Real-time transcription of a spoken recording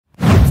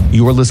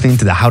You are listening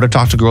to the How to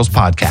Talk to Girls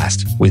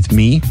podcast with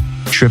me,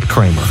 Trip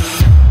Kramer.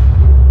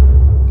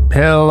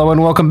 Hello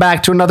and welcome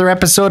back to another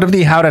episode of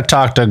the How to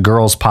Talk to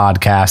Girls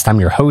podcast. I'm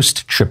your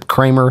host, Trip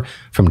Kramer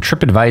from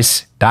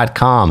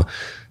tripadvice.com.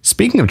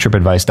 Speaking of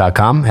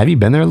tripadvice.com, have you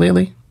been there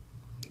lately?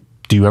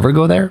 Do you ever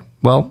go there?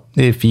 Well,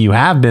 if you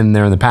have been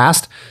there in the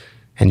past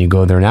and you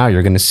go there now,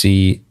 you're going to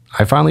see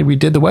I finally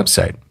redid the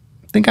website.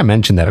 I think I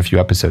mentioned that a few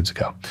episodes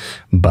ago.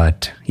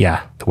 But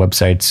yeah, the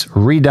website's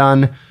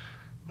redone.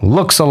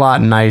 Looks a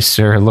lot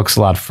nicer, looks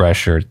a lot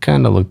fresher. It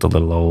kind of looked a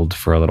little old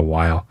for a little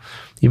while,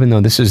 even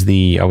though this is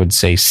the, I would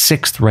say,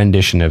 6th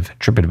rendition of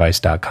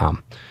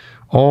tripadvice.com,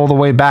 all the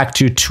way back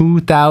to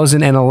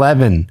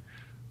 2011.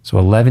 So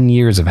 11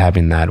 years of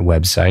having that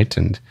website,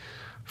 and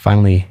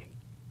finally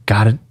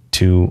got it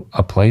to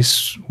a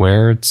place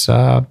where it's,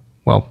 well,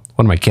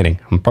 what am I kidding?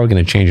 I'm probably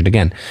going to change it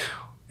again.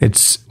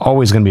 It's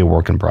always going to be a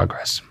work in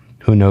progress.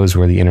 Who knows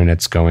where the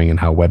internet's going and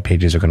how web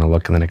pages are going to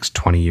look in the next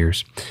 20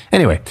 years.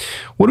 Anyway,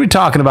 what are we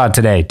talking about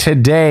today?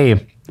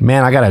 Today,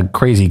 man, I got a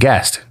crazy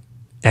guest,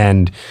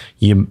 and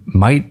you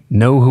might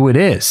know who it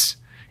is.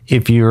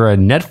 If you're a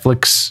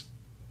Netflix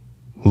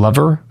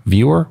lover,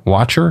 viewer,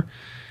 watcher,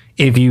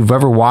 if you've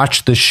ever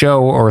watched the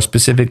show, or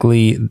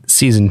specifically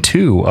season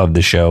 2 of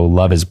the show,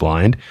 Love is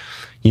Blind,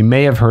 you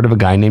may have heard of a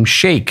guy named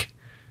Shake.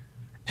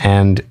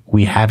 And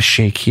we have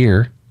Shake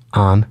here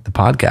on the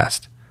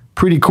podcast.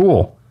 Pretty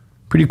cool.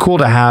 Pretty cool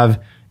to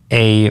have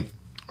a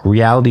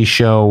reality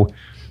show,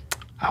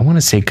 I want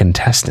to say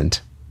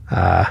contestant,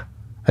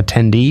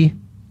 attendee,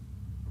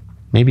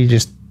 maybe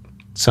just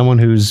someone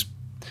who's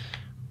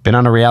been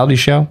on a reality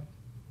show.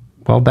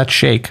 Well, that's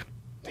Shake.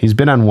 He's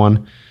been on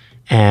one.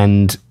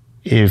 And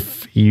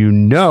if you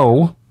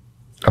know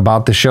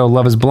about the show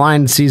Love is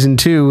Blind season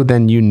 2,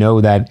 then you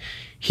know that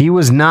he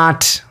was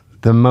not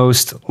the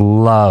most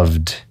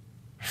loved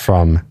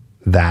from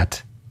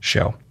that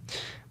show.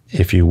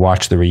 If you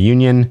watch the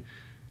reunion,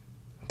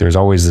 there's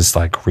always this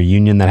like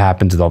reunion that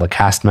happens with all the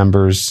cast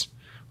members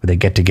where they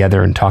get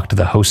together and talk to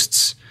the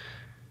hosts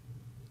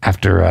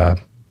after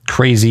a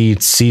crazy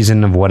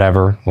season of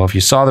whatever. Well, if you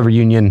saw the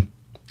reunion,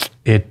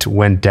 it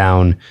went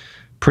down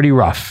pretty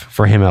rough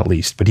for him at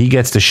least, but he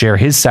gets to share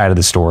his side of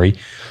the story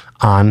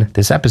on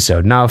this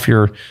episode. Now, if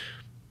you're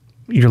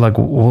like,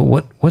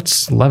 well,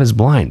 what's Love is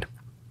Blind?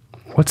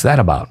 What's that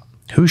about?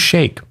 Who's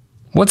Shake?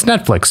 What's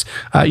Netflix?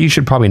 You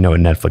should probably know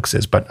what Netflix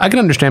is, but I can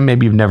understand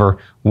maybe you've never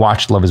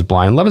watched Love is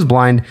Blind. Love is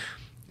Blind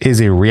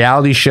is a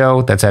reality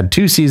show that's had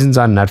 2 seasons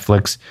on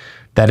Netflix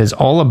that is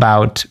all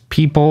about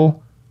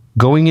people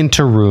going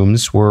into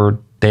rooms where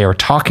they are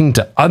talking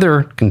to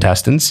other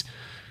contestants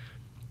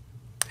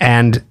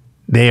and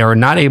they are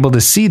not able to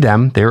see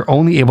them. They're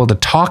only able to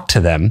talk to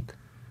them.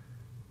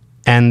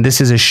 And this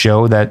is a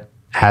show that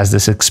has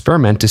this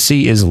experiment to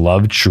see, is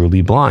love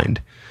truly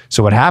blind?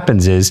 So what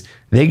happens is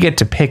they get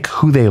to pick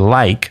who they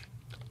like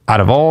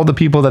out of all the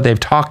people that they've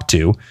talked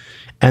to.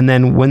 And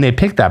then when they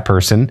pick that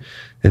person,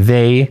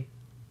 they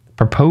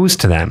propose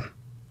to them.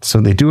 So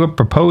they do a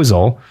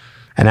proposal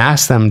and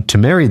ask them to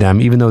marry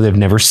them, even though they've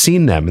never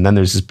seen them. And then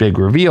there's this big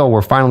reveal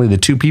where finally the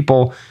 2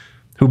 people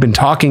who've been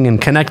talking and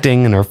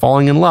connecting and are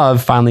falling in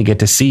love finally get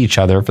to see each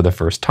other for the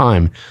first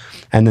time.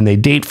 And then they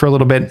date for a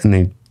little bit,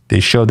 and they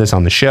show this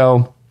on the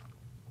show.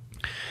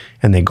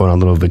 And they go on a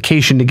little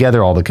vacation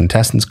together. All the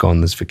contestants go on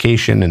this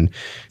vacation, and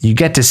you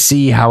get to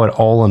see how it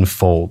all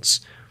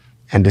unfolds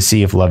and to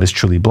see if love is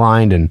truly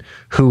blind and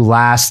who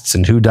lasts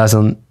and who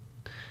doesn't.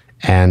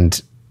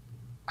 And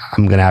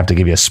I'm going to have to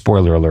give you a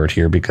spoiler alert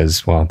here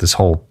because, well, this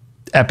whole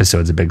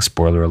episode's a big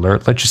spoiler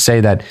alert. Let's just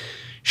say that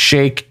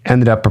Shake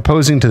ended up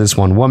proposing to this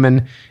one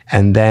woman,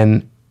 and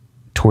then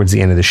towards the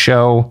end of the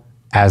show,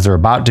 as they're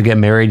about to get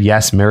married,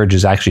 yes,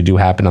 marriages actually do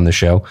happen on the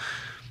show.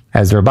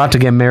 As they're about to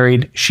get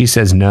married, she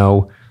says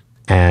no.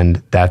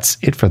 And that's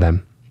it for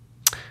them.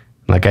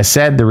 Like I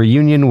said, the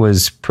reunion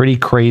was pretty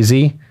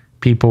crazy.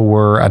 People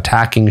were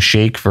attacking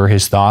Shake for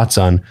his thoughts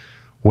on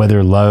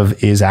whether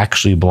love is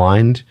actually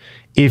blind.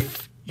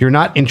 If you're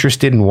not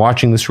interested in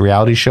watching this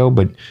reality show,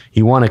 but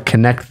you want to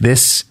connect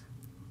this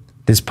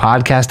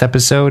podcast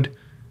episode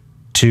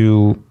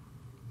to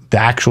the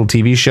actual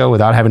TV show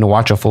without having to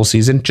watch a full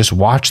season, just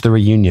watch the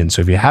reunion.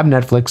 So if you have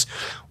Netflix,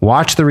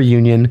 watch the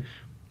reunion.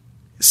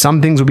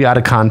 Some things will be out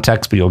of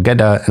context, but you'll get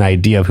an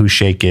idea of who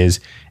Shake is,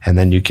 and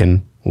then you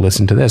can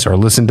listen to this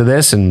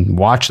and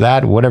watch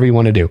that, whatever you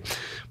want to do.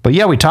 But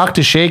yeah, we talked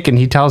to Shake and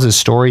he tells his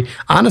story.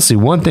 Honestly,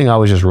 one thing I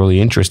was just really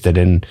interested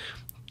in,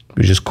 it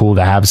was just cool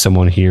to have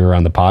someone here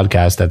on the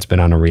podcast that's been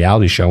on a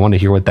reality show. I want to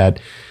hear what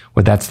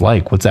that's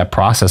like. What's that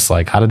process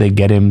like? How did they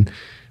get him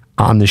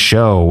on the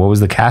show? What was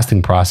the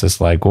casting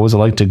process like? What was it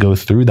like to go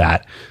through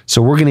that?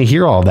 So we're going to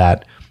hear all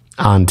that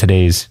on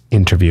today's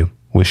interview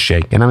with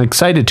Shake. And I'm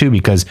excited too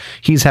because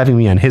he's having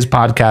me on his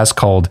podcast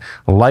called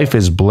Life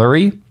is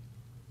Blurry.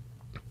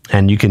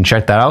 And you can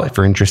check that out if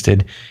you're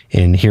interested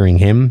in hearing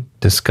him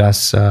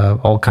discuss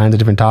all kinds of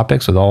different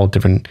topics with all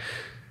different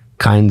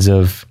kinds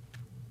of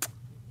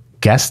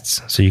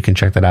guests. So you can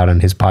check that out on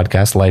his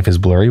podcast, Life is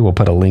Blurry. We'll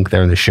put a link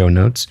there in the show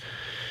notes.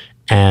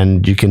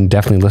 And you can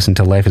definitely listen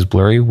to Life is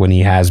Blurry when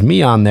he has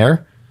me on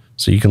there.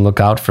 So you can look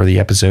out for the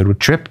episode with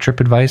Trip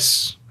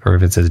Advice, or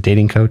if it says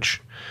dating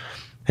coach.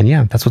 And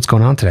yeah, that's what's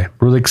going on today.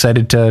 Really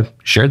excited to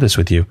share this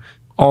with you.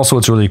 Also,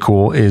 what's really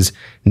cool is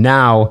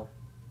now,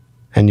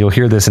 and you'll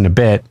hear this in a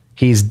bit,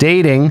 he's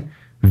dating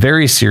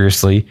very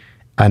seriously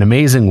an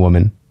amazing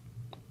woman,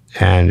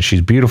 and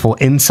she's beautiful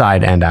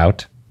inside and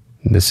out.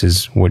 This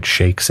is what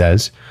Shake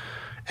says.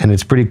 And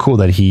it's pretty cool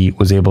that he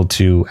was able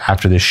to,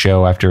 after this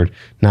show, after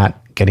not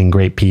getting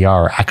great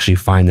PR, actually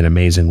find an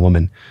amazing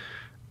woman.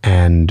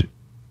 And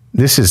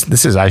this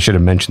is, I should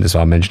have mentioned this,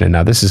 I'll mention it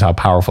now. This is how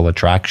powerful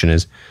attraction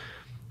is.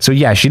 So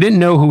yeah, she didn't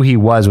know who he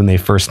was when they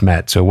first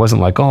met. So it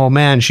wasn't like, oh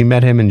man, she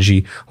met him and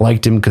she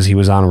liked him because he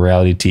was on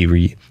reality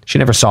TV. She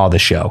never saw the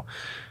show.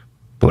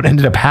 But what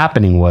ended up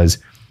happening was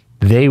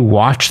they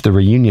watched the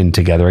reunion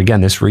together.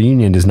 Again, this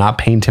reunion does not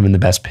paint him in the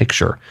best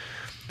picture.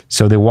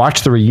 So they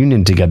watched the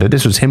reunion together.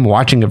 This was him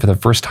watching it for the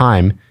first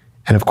time.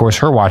 And of course,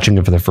 her watching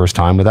it for the first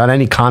time without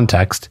any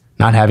context,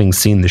 not having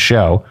seen the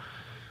show.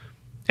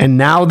 And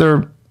now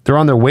they're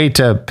on their way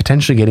to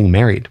potentially getting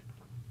married.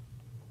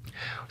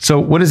 So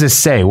what does this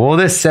say? Well,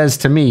 this says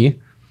to me,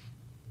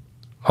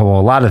 a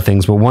lot of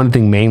things, but one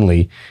thing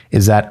mainly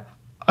is that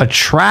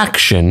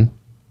attraction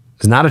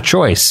is not a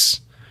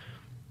choice.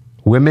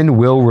 Women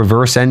will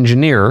reverse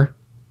engineer.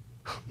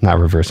 Not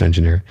reverse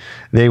engineer.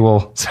 They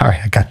will, sorry,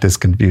 I got this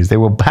confused. They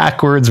will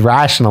backwards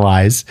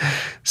rationalize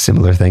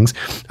similar things.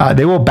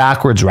 They will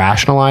backwards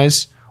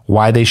rationalize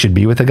why they should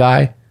be with a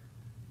guy,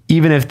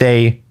 even if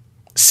they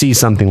see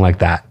something like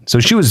that. So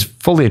she was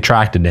fully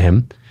attracted to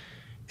him.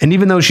 And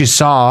even though she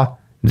saw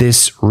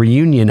this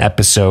reunion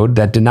episode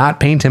that did not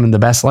paint him in the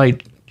best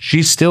light,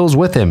 she still's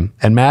with him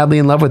and madly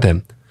in love with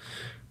him.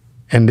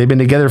 And they've been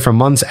together for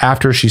months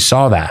after she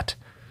saw that.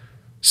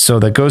 So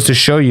that goes to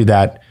show you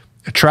that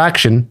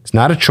attraction is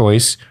not a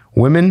choice.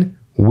 Women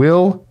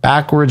will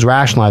backwards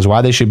rationalize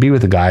why they should be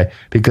with a guy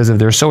because if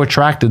they're so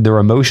attracted, their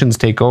emotions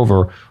take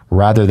over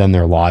rather than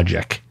their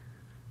logic.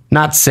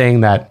 Not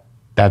saying that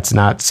that's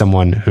not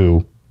someone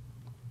who,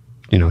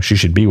 she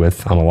should be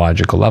with on a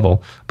logical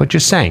level, but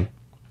just saying.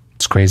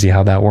 It's crazy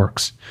how that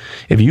works.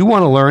 If you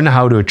want to learn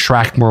how to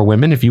attract more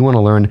women, if you want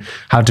to learn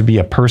how to be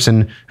a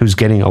person who's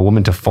getting a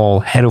woman to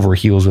fall head over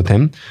heels with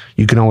him,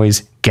 you can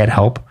always get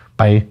help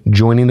by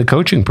joining the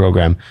coaching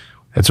program.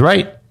 That's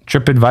right.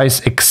 Trip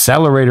Advice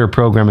Accelerator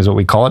Program is what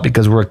we call it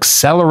because we're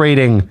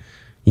accelerating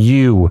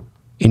you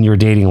in your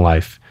dating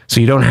life.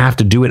 So you don't have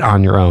to do it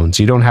on your own.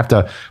 So you don't have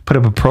to put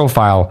up a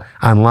profile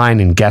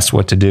online and guess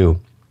what to do.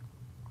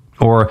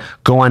 Or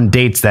go on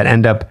dates that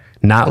end up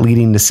not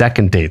leading to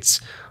second dates.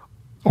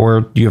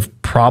 Or you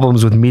have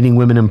problems with meeting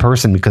women in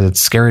person because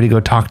it's scary to go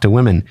talk to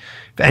women.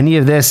 If any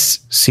of this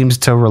seems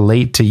to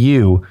relate to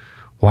you,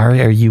 why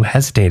are you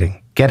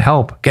hesitating? Get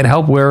help. Get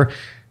help where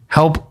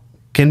help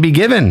can be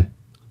given.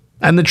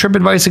 And the Trip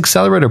Advice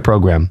Accelerator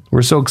Program.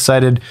 We're so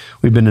excited.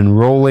 We've been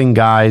enrolling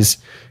guys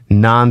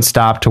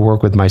nonstop to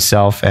work with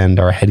myself and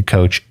our head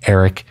coach,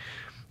 Eric.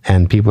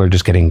 And people are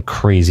just getting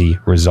crazy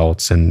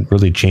results and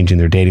really changing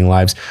their dating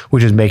lives,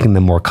 which is making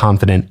them more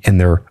confident in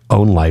their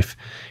own life.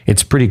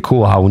 It's pretty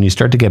cool how when you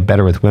start to get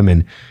better with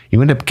women,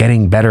 you end up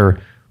getting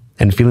better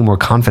and feeling more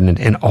confident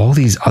in all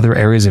these other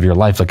areas of your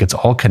life. Like it's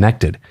all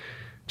connected.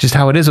 Just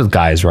how it is with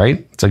guys,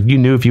 right? It's like you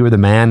knew if you were the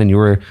man and you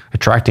were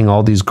attracting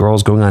all these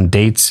girls going on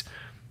dates,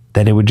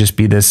 that it would just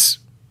be this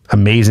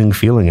amazing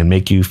feeling and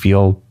make you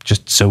feel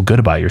just so good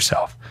about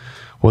yourself.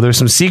 Well, there's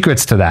some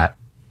secrets to that.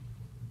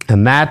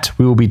 And that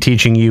we will be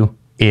teaching you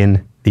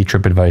in the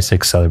Trip Advice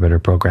Accelerator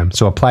Program.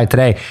 So apply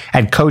today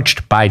at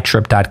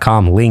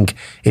coachedbytrip.com. Link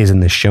is in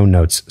the show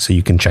notes so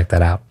you can check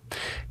that out.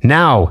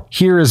 Now,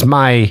 here is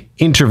my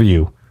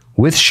interview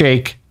with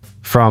Shake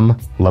from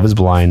Love is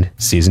Blind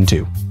Season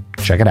 2.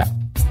 Check it out.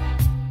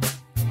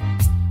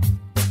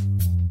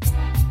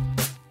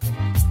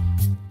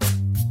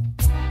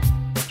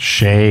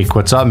 Shake,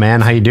 what's up, man?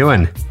 How you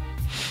doing?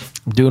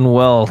 Doing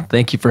well.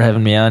 Thank you for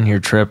having me on here,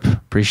 Trip.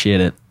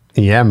 Appreciate it.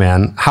 Yeah,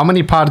 man. How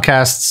many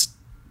podcasts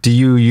do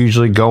you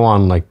usually go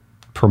on, like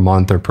per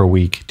month or per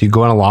week? Do you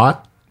go on a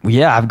lot?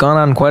 Yeah, I've gone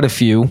on quite a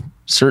few.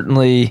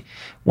 Certainly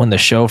when the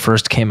show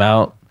first came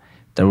out,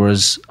 there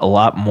was a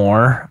lot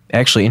more.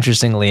 Actually,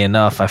 interestingly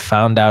enough, I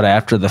found out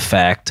after the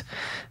fact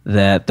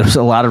that there was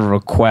a lot of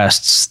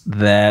requests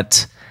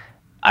that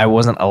I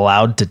wasn't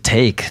allowed to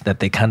take, that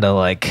they kind of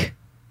like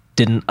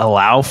didn't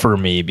allow for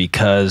me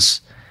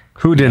because...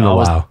 Who didn't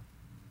allow?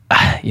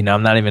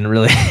 I'm not even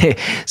really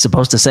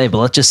supposed to say, but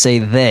let's just say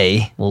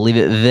they. We'll leave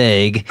it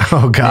vague.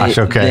 Oh gosh,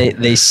 okay.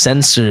 They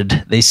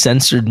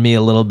censored me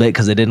a little bit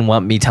because they didn't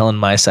want me telling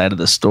my side of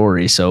the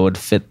story, so it would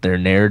fit their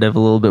narrative a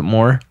little bit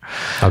more.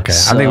 Okay,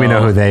 so, I think we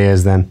know who they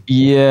is then.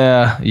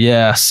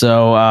 Yeah.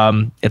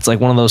 So it's like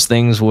one of those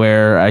things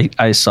where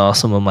I saw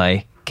some of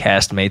my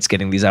castmates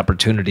getting these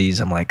opportunities.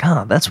 I'm like,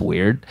 that's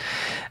weird.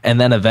 And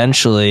then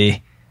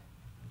eventually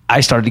I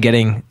started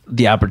getting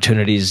the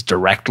opportunities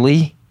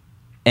directly.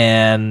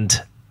 And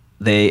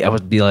I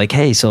would be like,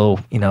 hey, so,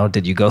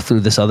 did you go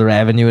through this other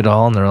avenue at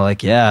all? And they're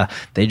like, yeah,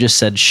 they just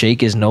said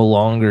Shake is no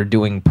longer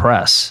doing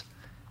press.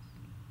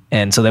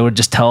 And so they would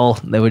just tell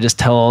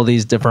all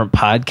these different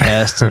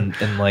podcasts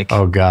and like,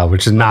 oh God,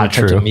 which is not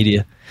types true. of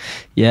media.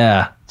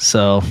 Yeah.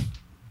 So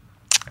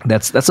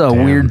that's a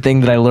weird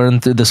thing that I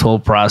learned through this whole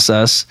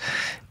process.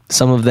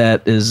 Some of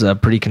that is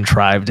pretty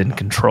contrived and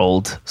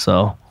controlled.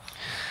 So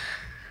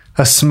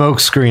A smoke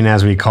screen,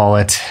 as we call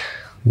it,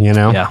 you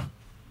know? yeah.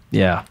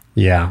 Yeah.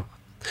 Yeah.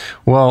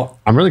 Well,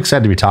 I'm really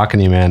excited to be talking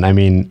to you, man. I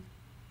mean,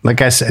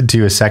 like I said to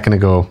you a second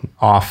ago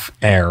off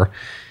air,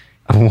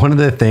 one of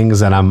the things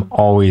that I'm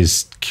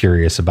always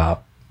curious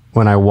about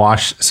when I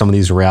watch some of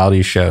these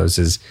reality shows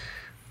is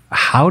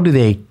how do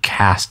they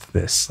cast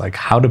this? Like,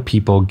 how do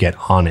people get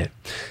on it?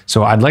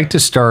 So I'd like to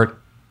start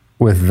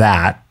with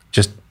that,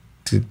 just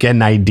to get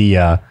an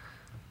idea.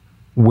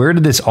 Where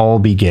did this all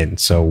begin?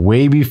 So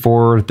way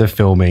before the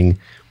filming,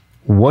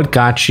 what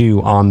got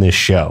you on this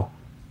show?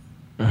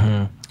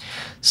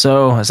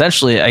 So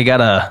essentially, I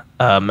got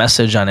a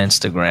message on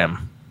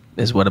Instagram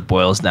is what it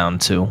boils down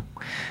to.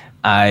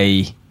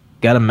 I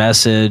got a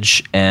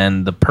message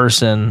and the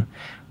person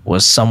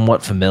was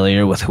somewhat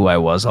familiar with who I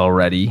was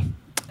already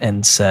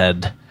and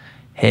said,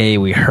 hey,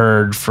 we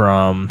heard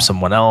from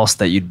someone else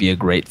that you'd be a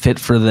great fit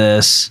for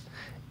this.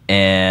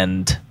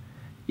 And,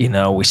 you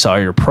know, we saw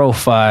your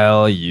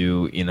profile,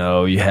 you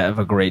have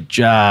a great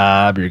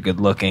job, you're good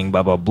looking,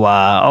 blah, blah,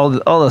 blah,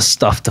 all the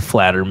stuff to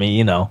flatter me,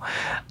 you know,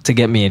 to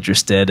get me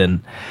interested.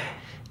 And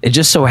it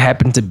just so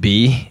happened to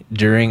be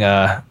during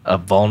a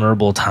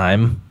vulnerable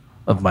time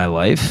of my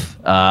life.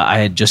 I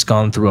had just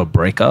gone through a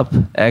breakup,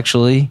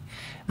 actually.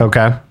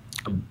 Okay.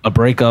 A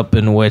breakup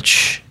in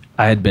which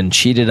I had been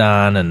cheated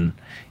on, and,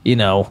 you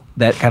know,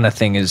 that kind of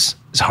thing is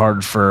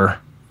hard for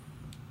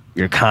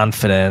your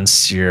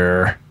confidence,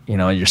 your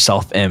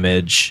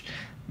self-image.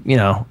 You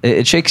know,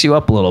 it shakes you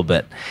up a little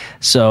bit.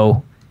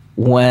 So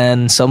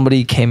when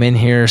somebody came in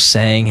here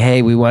saying,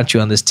 hey, we want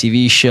you on this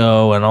TV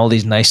show and all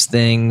these nice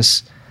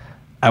things,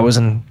 I was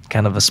in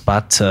kind of a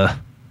spot to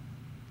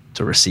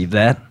receive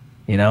that.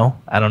 You know,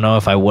 I don't know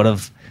if I would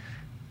have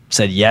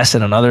said yes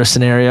in another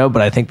scenario,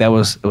 but I think it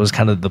was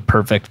kind of the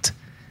perfect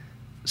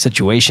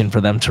situation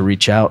for them to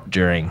reach out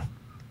during.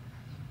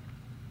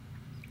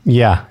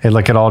 Yeah,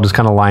 it all just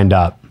kind of lined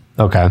up.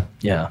 Okay.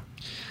 Yeah.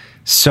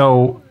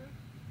 So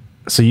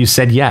you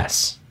said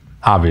yes,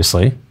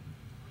 obviously.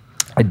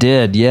 I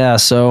did, yeah.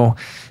 So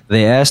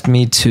they asked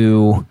me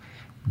to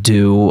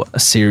do a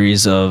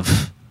series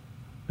of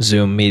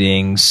Zoom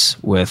meetings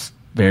with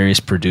various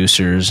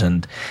producers,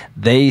 and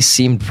they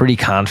seemed pretty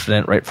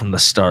confident right from the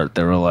start.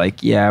 They were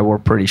like, yeah, we're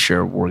pretty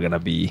sure we're going to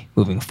be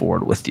moving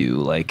forward with you.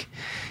 Like,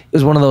 it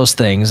was one of those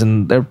things,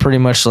 and they're pretty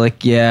much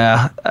like,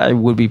 yeah, I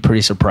would be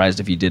pretty surprised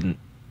if you didn't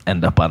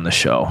end up on the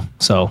show.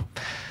 So,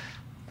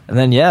 and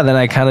then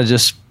I kind of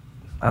just,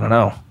 I don't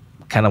know,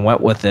 kind of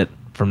went with it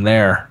from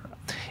there.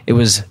 It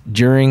was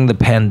during the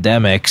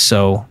pandemic,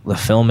 so the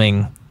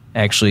filming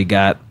actually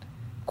got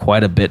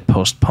quite a bit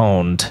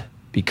postponed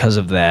because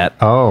of that.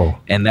 Oh.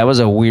 And that was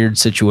a weird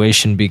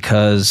situation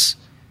because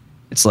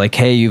it's like,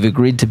 hey, you've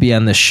agreed to be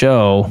on the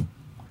show.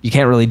 You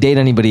can't really date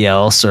anybody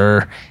else,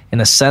 or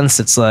in a sense,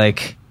 it's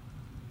like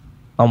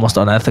almost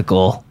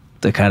unethical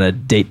to kind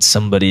of date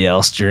somebody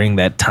else during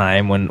that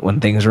time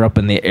when things are up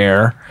in the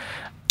air.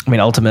 I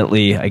mean,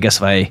 ultimately, I guess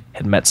if I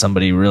had met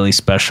somebody really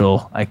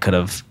special, I could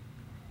have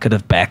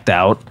backed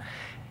out.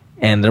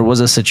 And there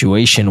was a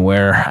situation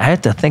where I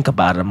had to think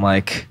about it. I'm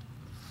like,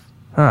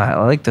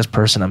 I like this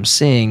person I'm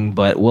seeing,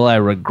 but will I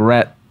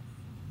regret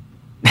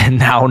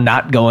now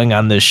not going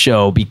on this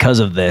show because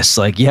of this?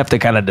 Like, you have to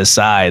kind of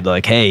decide,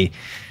 like, hey,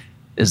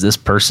 is this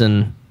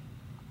person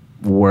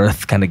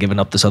worth kind of giving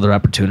up this other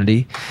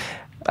opportunity?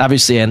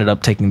 Obviously, I ended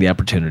up taking the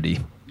opportunity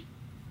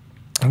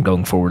and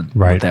going forward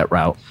with that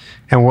route.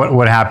 And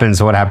what happened?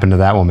 So what happened to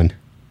that woman?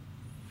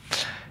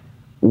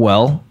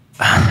 Well,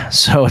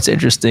 so it's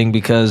interesting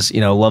because,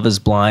 you know, Love is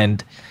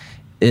Blind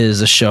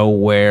is a show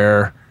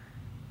where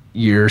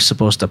you're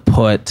supposed to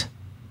put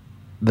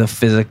the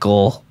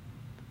physical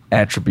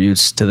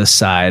attributes to the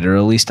side, or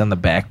at least on the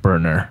back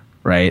burner,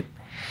 right?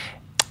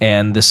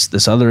 And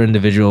this other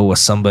individual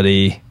was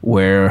somebody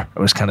where it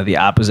was kind of the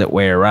opposite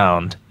way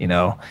around. You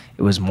know,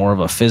 it was more of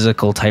a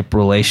physical type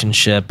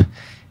relationship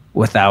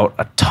without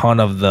a ton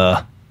of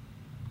the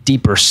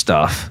deeper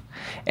stuff.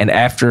 And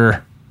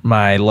after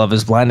my Love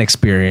is Blind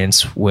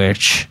experience,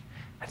 which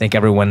I think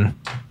everyone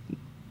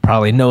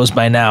probably knows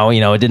by now, you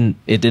know, it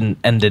didn't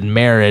end in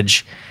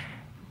marriage.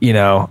 You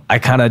know, I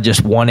kind of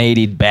just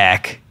 180'd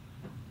back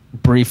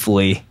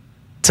briefly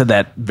to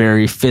that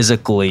very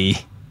physically,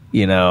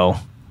 you know,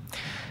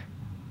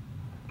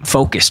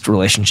 focused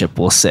relationship,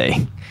 we'll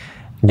say.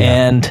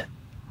 Yeah. And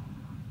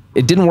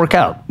it didn't work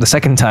out the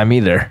second time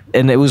either.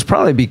 And it was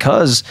probably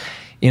because,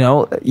 you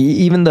know,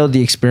 even though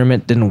the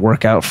experiment didn't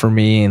work out for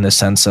me in the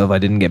sense of I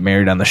didn't get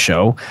married on the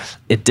show,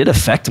 it did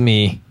affect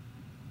me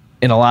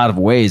in a lot of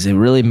ways. It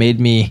really made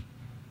me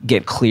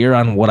get clear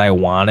on what I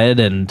wanted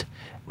and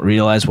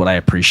realize what I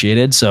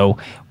appreciated. So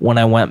when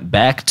I went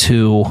back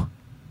to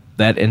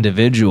that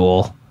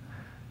individual,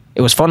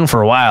 it was fun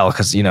for a while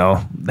because, you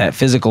know, that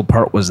physical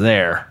part was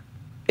there.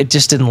 it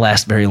just didn't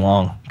last very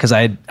long because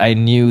I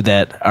knew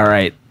that, all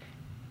right,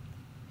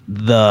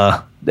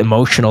 the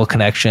emotional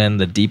connection,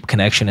 the deep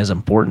connection is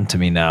important to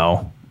me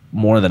now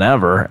more than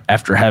ever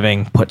after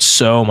having put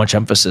so much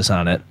emphasis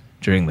on it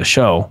during the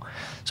show.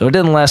 So it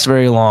didn't last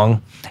very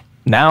long.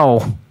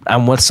 Now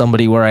I'm with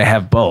somebody where I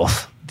have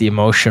both the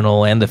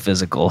emotional and the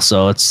physical.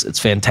 So it's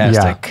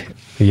fantastic.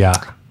 Yeah.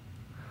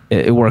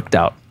 It worked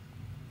out.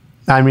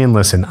 I mean,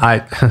 listen,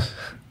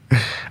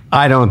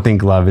 I don't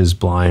think Love is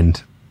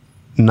Blind.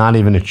 Not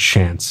even a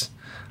chance.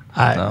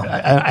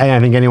 I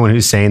think anyone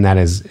who's saying that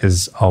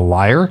is a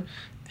liar,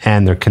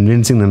 and they're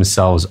convincing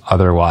themselves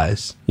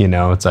otherwise. You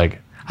know, it's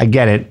like, I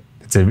get it.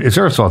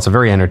 First of all, it's a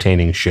very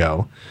entertaining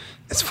show.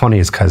 It's funny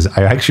is because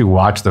I actually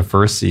watched the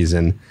first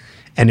season,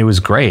 and it was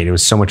great. It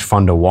was so much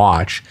fun to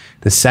watch.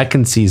 The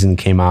second season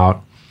came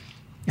out,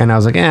 and I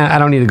was like, I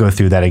don't need to go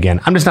through that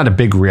again. I'm just not a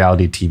big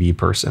reality TV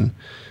person.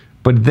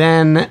 But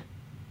then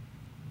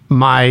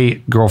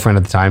my girlfriend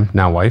at the time,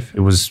 now wife,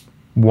 it was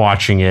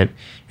watching it.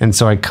 And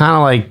so I kind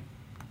of like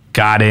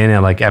got in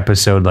at like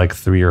episode like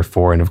 3 or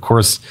 4. And of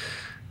course,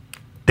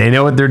 they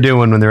know what they're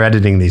doing when they're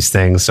editing these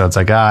things. So it's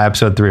like,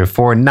 episode 3 or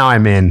 4. And now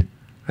I'm in.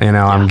 You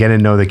know, I'm getting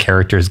to know the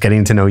characters,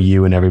 getting to know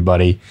you and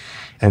everybody.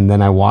 And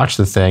then I watch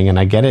the thing and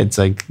I get it. It's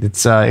like,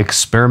 it's an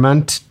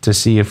experiment to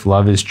see if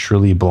love is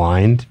truly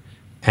blind.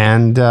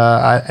 And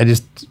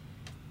it's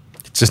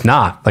just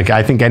not. Like,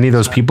 I think any of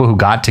those people who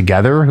got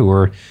together, who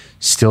are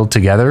still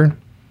together,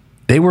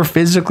 they were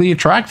physically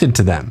attracted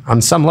to them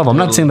on some level. I'm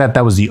not saying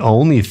that was the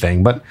only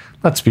thing, but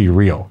let's be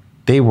real.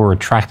 They were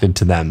attracted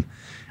to them.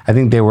 I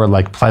think they were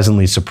like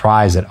pleasantly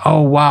surprised that,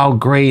 oh, wow,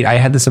 great. I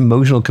had this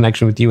emotional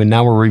connection with you and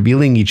now we're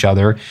revealing each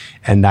other.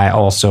 And I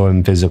also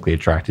am physically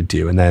attracted to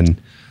you. And then,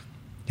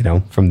 you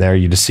know, from there,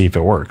 you just see if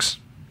it works.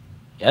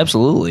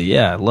 Absolutely.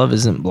 Yeah. Love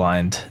isn't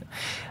blind.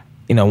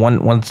 You know,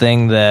 one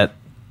thing that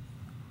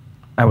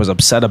I was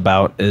upset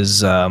about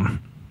is the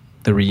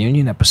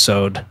reunion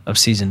episode of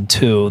season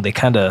 2. They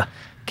kind of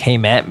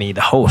came at me.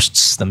 The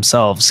hosts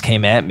themselves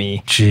came at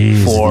me. Jeez,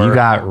 you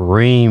got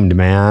reamed,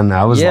 man.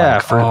 I was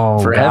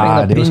for having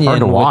an opinion. It was hard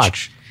to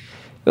watch.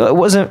 It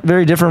wasn't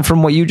very different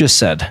from what you just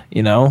said.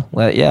 You know,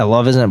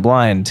 love isn't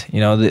blind. You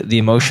know, the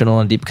emotional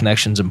and deep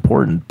connection is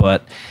important,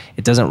 but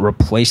it doesn't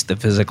replace the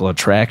physical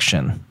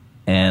attraction.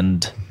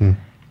 And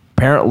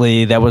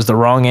apparently, that was the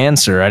wrong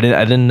answer. I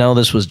didn't know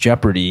this was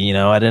Jeopardy. You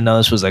know, I didn't know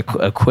this was a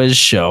quiz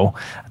show.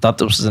 I thought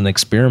this was an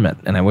experiment,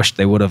 and I wish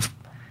they would have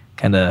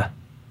kind of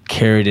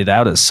carried it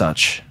out as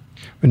such.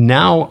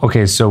 Now,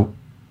 okay, so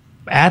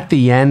at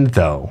the end,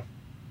 though,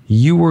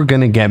 you were going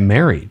to get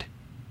married.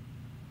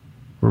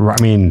 I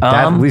mean,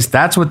 at least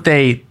that's what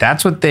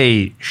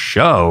they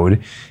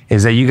showed,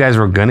 is that you guys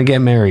were going to get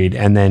married,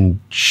 and then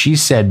she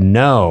said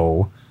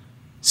no.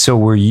 So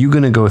were you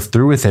going to go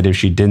through with it if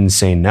she didn't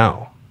say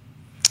no?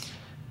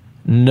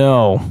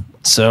 No.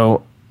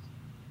 So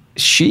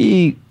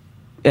she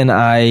and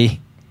I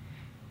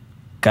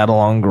got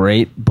along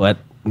great, but,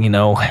 you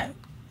know,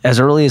 as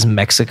early as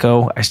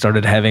Mexico, I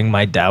started having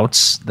my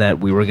doubts that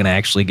we were going to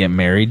actually get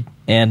married.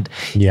 And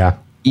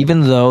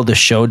even though the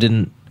show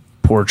didn't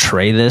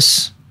portray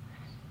this,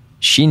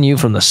 she knew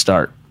from the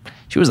start.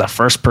 She was the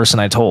first person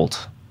I told.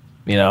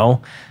 You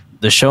know,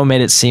 the show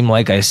made it seem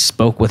like I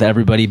spoke with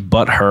everybody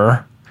but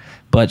her,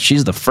 but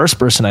she's the first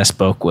person I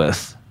spoke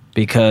with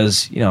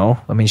because, you know,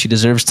 I mean, she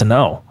deserves to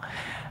know.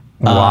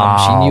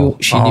 Wow.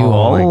 She knew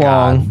all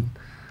along,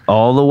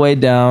 all the way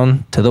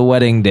down to the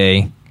wedding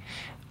day,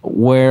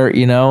 where,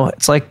 you know,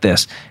 it's like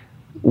this.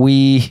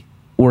 We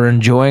were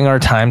enjoying our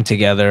time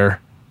together.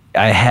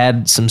 I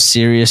had some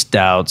serious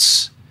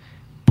doubts,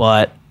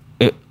 but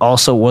it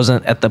also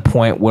wasn't at the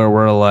point where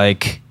we're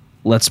like,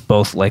 let's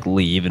both like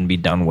leave and be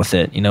done with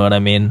it. You know what I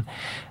mean?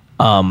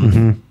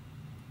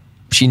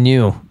 She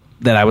knew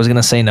that I was going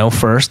to say no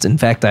first. In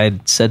fact, I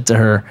said to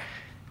her,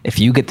 if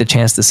you get the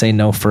chance to say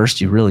no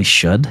first, you really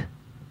should,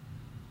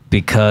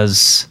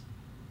 because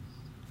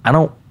I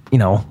don't, you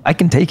know, I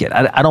can take it.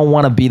 I don't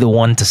want to be the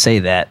one to say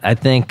that. I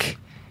think,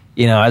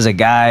 you know, as a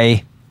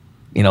guy,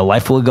 you know,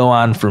 life will go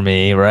on for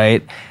me,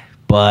 right?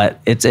 But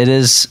it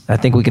is, I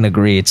think we can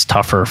agree, it's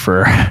tougher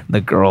for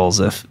the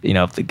girls if, you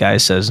know, if the guy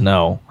says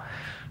no,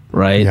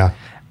 right? Yeah.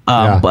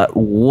 But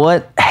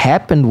what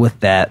happened with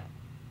that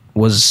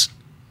was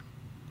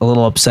a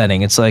little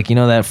upsetting. It's like, you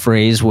know, that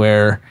phrase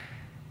where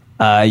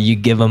you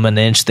give them an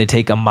inch, they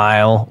take a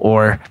mile,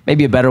 or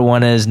maybe a better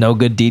one is no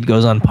good deed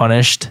goes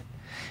unpunished.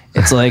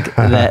 It's like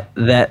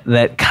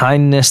that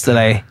kindness that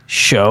I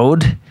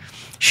showed,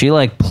 she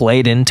like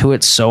played into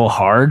it so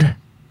hard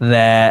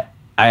that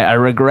I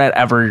regret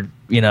ever,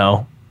 you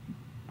know,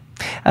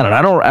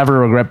 I don't ever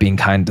regret being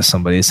kind to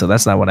somebody. So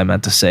that's not what I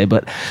meant to say,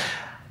 but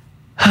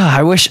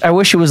I wish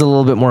it was a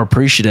little bit more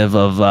appreciative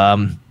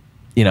of,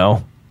 you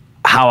know,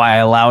 how I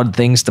allowed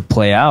things to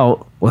play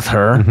out with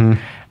her.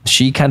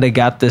 She kind of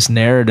got this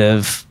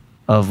narrative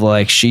of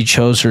like, she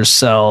chose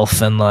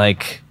herself and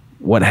like,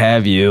 what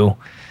have you.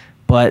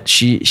 But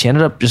she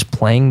ended up just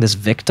playing this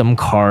victim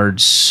card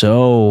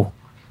so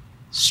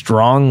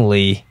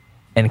strongly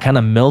and kind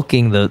of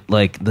milking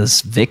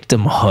this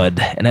victimhood,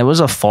 and it was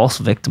a false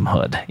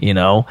victimhood. You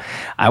know,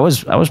 I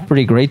was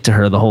pretty great to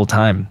her the whole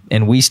time,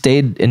 and we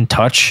stayed in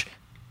touch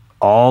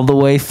all the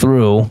way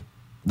through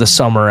the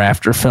summer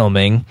after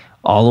filming,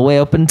 all the way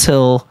up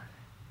until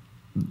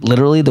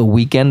literally the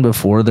weekend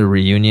before the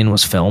reunion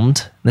was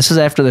filmed. This is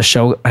after the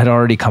show had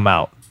already come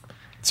out.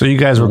 So you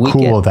guys were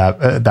cool with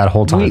that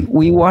whole time.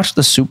 We watched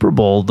the Super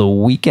Bowl the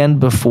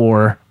weekend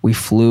before we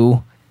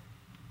flew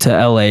to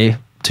LA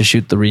to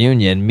shoot the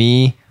reunion.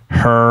 Me,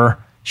 her,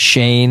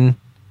 Shane,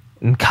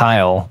 and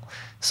Kyle.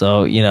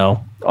 So, you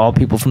know, all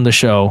people from the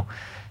show.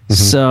 Mm-hmm.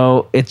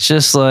 So it's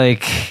just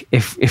like,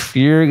 if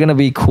you're going to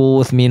be cool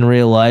with me in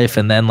real life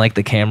and then like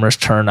the cameras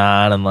turn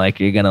on and like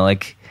you're going to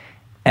like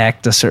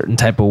act a certain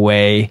type of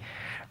way,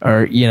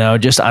 or, you know,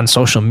 just on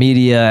social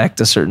media, act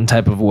a certain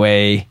type of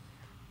way.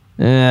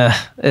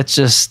 It's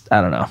just,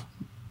 I don't know.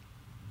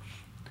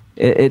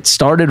 It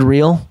started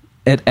real.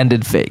 It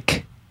ended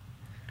fake.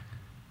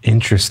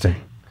 Interesting.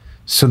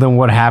 So then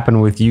what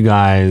happened with you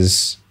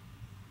guys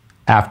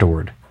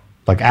afterward?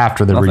 Like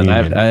after the Nothing.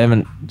 reunion? I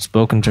haven't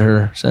spoken to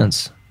her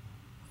since.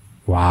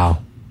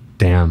 Wow.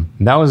 Damn.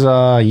 That was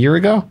a year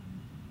ago?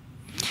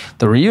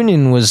 The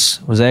reunion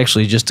was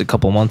actually just a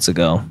couple months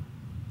ago.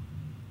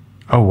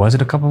 Oh, was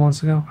it a couple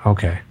months ago?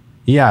 Okay.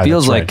 Yeah,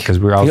 feels that's like right, because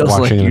we were all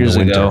watching like it years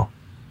in the winter. ago.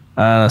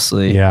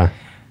 Honestly, Yeah.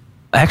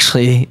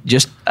 actually,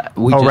 just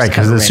we. Oh, just right,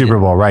 because of the Super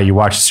Bowl, right? You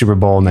watched the Super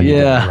Bowl and then you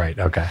did Yeah. it, right?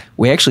 Okay.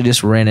 We actually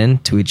just ran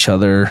into each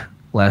other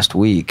last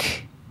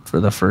week for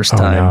the first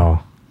time Oh no!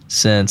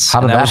 since. How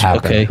did and that was-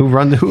 happen? Okay,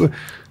 Who?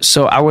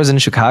 so I was in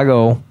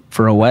Chicago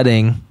for a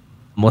wedding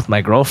with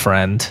my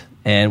girlfriend,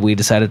 and we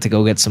decided to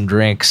go get some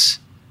drinks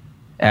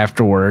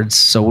afterwards.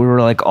 So we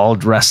were like all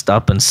dressed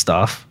up and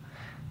stuff.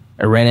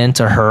 I ran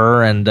into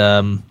her and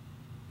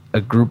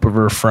a group of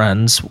her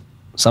friends,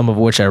 some of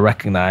which I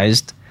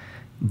recognized,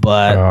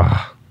 but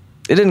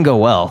it didn't go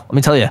well. Let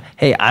me tell you,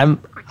 hey,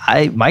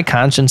 my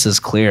conscience is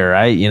clear.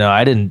 I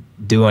didn't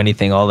do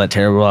anything all that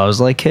terrible. I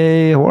was like,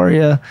 hey, how are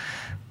you?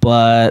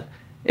 But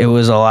it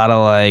was a lot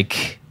of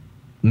like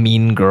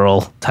mean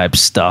girl type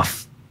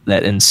stuff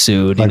that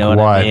ensued. Like you know what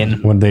I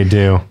mean? What'd they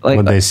do? Like,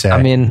 What'd they say?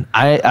 I mean,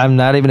 I'm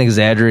not even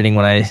exaggerating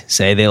when I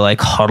say they like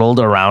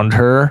huddled around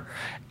her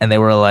and they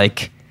were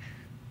like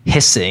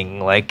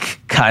hissing, like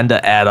kind of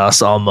at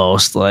us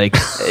almost. Like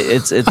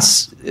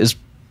it's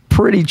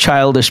pretty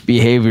childish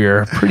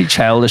behavior.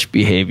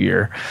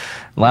 A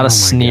lot of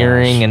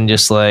sneering and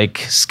just like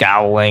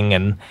scowling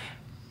and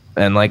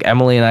like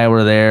Emily and I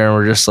were there and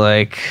we're just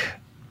like,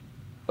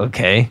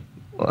 okay,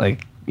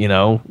 like, you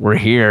know, we're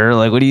here.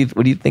 Like, what do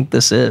you think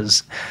this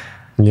is?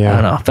 Yeah.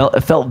 I don't know.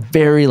 It felt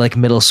very like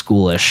middle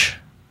schoolish.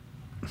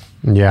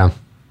 Yeah.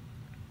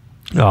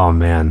 Oh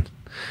man.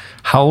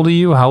 How old are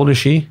you? How old is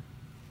she?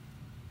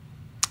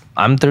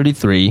 I'm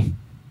 33.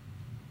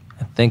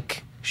 I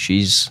think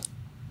she's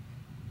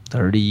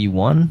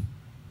 31,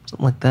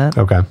 something like that.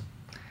 Okay.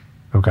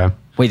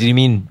 Wait, did you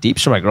mean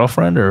Deeps or my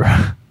girlfriend or?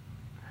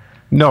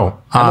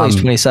 No. Emily's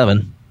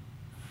 27.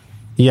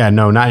 Yeah,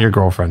 no, not your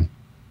girlfriend.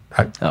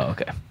 Oh,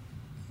 okay.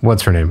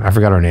 What's her name? I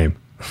forgot her name.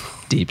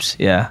 Deeps,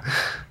 yeah.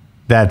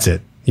 That's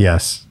it.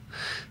 Yes.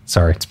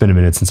 Sorry, it's been a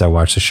minute since I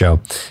watched the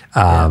show.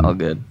 All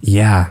good.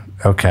 Yeah.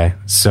 Okay.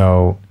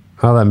 So,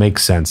 well, that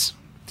makes sense.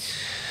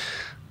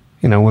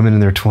 You know, women in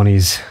their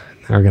 20s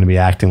are going to be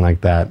acting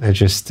like that. It's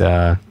just,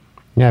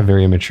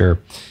 very immature.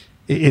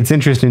 It's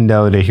interesting,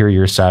 though, to hear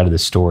your side of the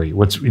story.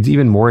 What's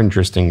even more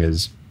interesting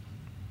is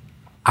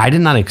I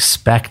did not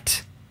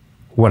expect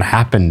what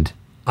happened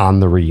on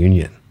the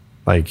reunion.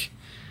 Like,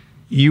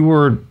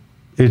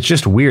 it's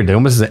just weird. It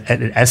almost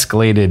it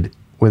escalated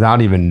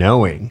without even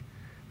knowing.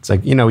 It's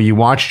like, you know, you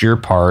watched your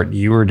part.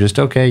 You were just,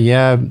 okay,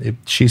 yeah,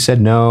 she said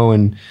no.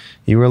 And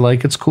you were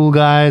like, it's cool,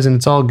 guys, and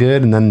it's all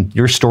good. And then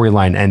your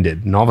storyline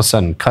ended. And all of a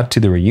sudden, cut to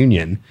the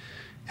reunion.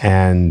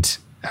 And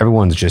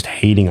everyone's just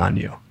hating on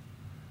you.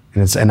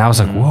 And I was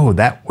like, whoa,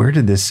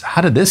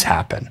 how did this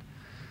happen?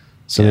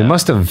 So they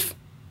must have,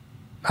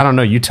 I don't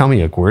know, you tell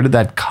me, like, where did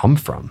that come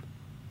from?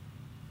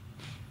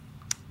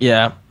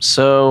 Yeah.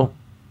 So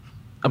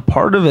a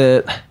part of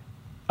it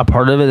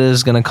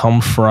is going to come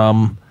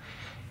from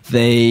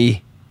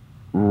they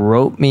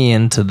wrote me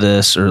into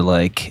this, or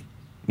like,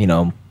 you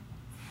know,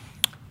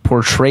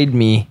 portrayed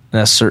me in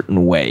a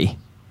certain way.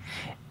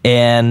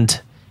 And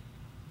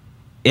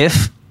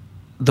if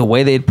the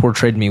way they'd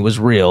portrayed me was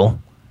real,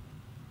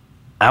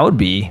 I would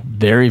be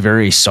very,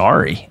 very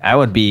sorry. I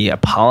would be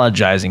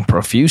apologizing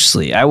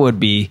profusely. I would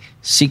be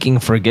seeking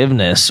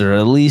forgiveness, or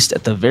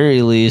at the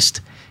very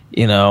least,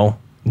 you know,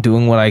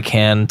 doing what I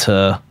can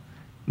to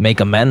make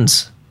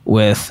amends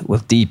with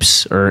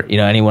Deeps, or, you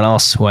know, anyone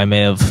else who I may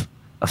have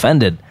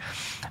offended.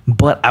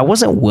 But I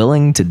wasn't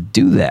willing to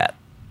do that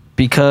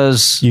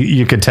because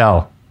you could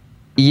tell.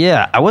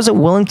 Yeah, I wasn't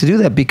willing to do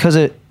that because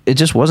it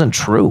just wasn't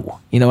true.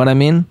 You know what I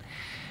mean?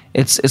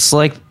 It's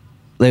like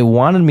they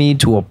wanted me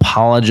to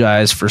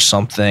apologize for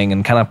something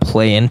and kind of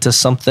play into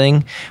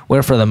something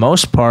where, for the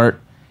most part,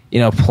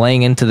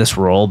 playing into this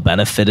role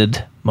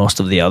benefited most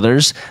of the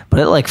others, but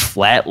it like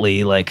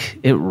flatly, like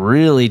it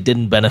really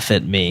didn't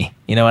benefit me.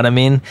 You know what I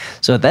mean?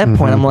 So at that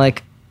point, I'm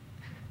like,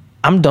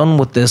 I'm done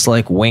with this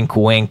like wink,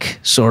 wink,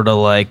 sort of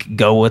like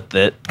go with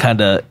it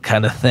kind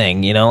of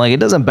thing. Like it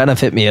doesn't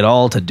benefit me at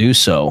all to do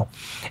so.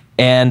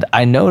 And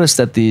I noticed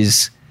that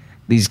these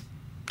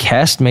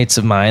castmates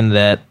of mine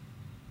that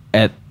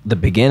at the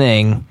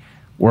beginning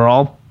were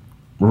all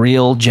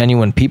real,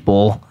 genuine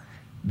people,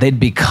 they'd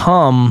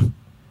become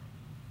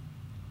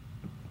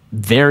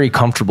very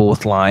comfortable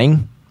with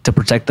lying to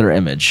protect their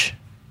image.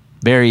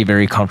 Very,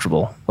 very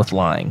comfortable with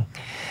lying.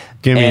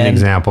 Give me an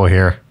example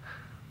here.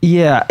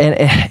 Yeah, and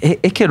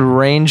it could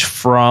range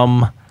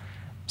from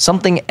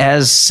something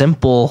as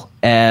simple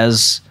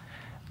as,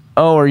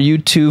 oh, are you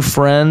two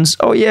friends?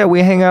 Oh, yeah,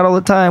 we hang out all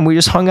the time. We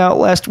just hung out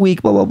last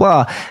week, blah, blah,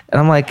 blah. And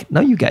I'm like, no,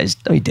 you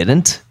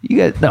didn't. You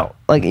guys, no.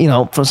 Like,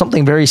 from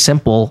something very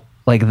simple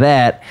like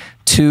that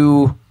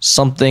to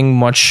something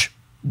much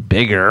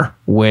bigger,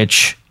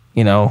 which,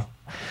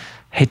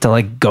 hate to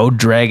like go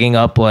dragging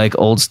up like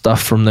old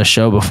stuff from the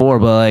show before,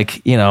 but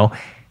like,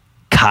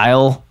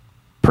 Kyle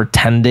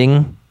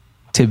pretending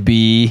to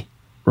be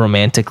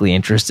romantically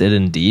interested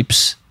in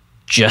Deeps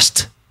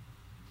just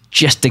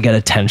to get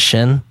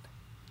attention,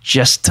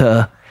 just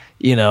to,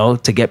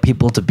 to get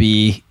people to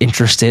be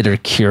interested or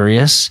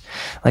curious.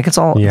 Like it's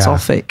all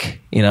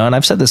fake, and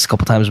I've said this a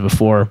couple times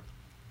before.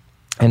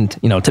 And,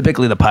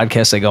 typically the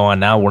podcasts I go on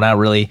now, we're not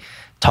really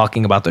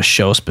talking about the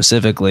show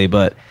specifically,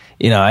 but,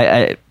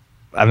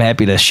 I'm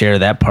happy to share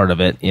that part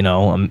of it.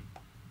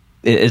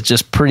 It's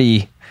just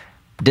pretty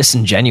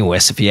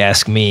disingenuous, if you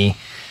ask me,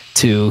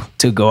 to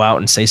go out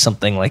and say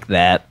something like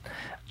that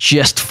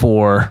just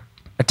for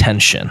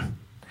attention.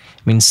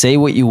 I mean, say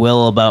what you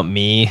will about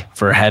me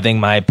for having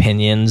my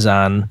opinions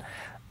on,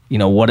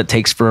 what it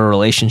takes for a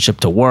relationship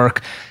to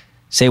work.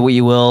 Say what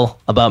you will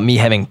about me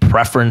having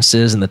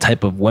preferences and the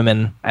type of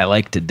women I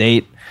like to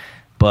date,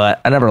 but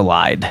I never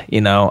lied.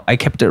 I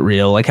kept it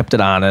real. I kept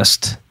it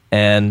honest.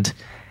 And,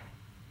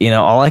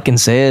 all I can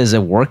say is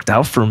it worked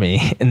out for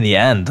me in the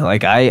end.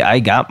 Like I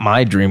got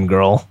my dream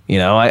girl,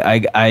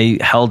 I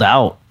held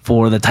out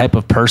for the type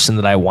of person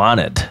that I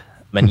wanted.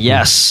 And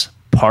yes,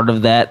 part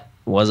of that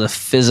was a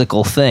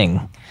physical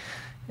thing.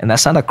 And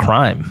that's not a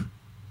crime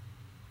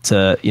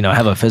to,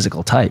 have a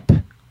physical type.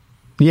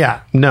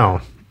 Yeah,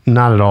 no,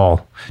 not at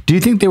all. Do you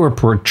think they were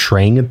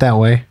portraying it that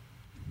way?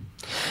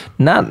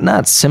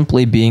 Not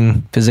simply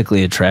being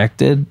physically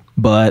attracted,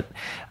 but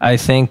I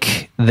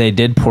think they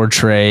did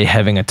portray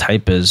having a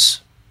type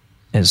as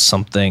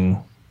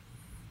something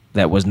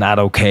that was not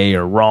okay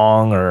or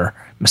wrong or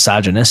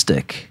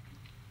misogynistic.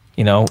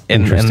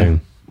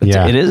 Interesting.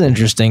 It is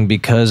interesting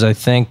because I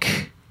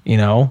think,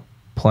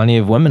 plenty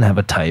of women have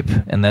a type,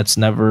 and that's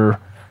never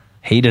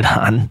hated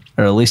on,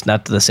 or at least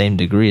not to the same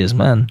degree as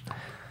men.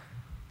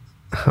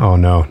 Oh,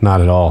 no,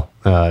 not at all.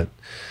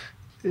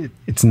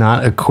 It's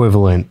not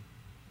equivalent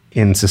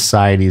in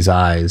society's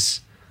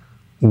eyes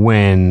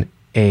when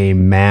a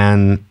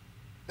man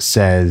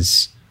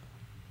says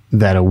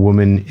that a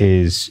woman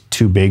is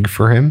too big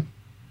for him,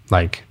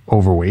 like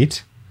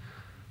overweight,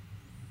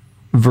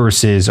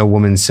 versus a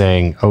woman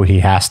saying, oh, he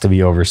has to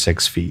be over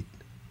 6 feet.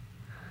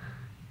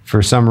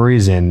 For some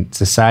reason,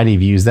 society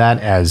views that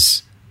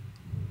as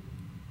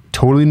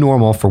totally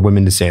normal for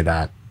women to say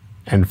that,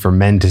 and for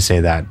men to say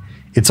that,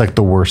 it's like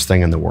the worst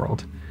thing in the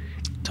world.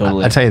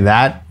 Totally. I tell you,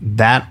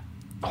 that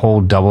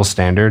whole double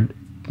standard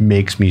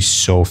makes me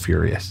so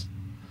furious.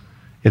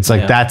 It's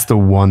like, that's the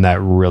one that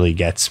really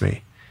gets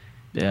me.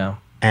 Yeah.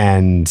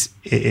 And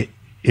it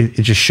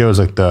just shows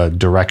like the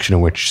direction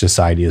in which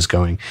society is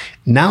going.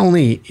 Not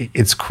only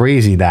it's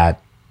crazy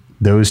that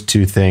those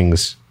two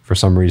things for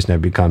some reason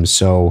have become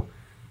so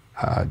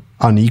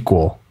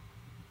unequal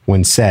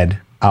when said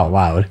out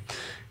loud,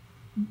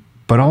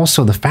 but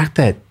also the fact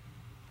that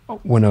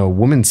when a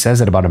woman says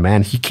it about a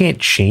man, he can't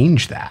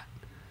change that.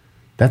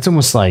 That's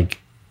almost like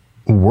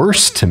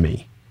worse to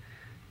me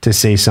to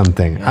say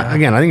something. Yeah.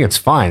 Again, I think it's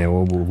fine. A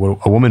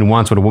woman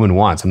wants what a woman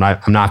wants. I'm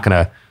not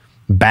going to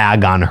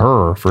bag on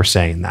her for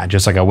saying that,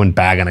 just like I wouldn't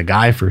bag on a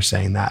guy for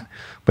saying that.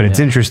 But it's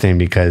interesting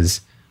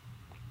because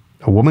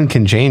a woman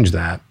can change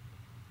that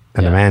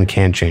and a man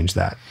can't change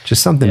that.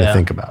 Just something to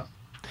think about.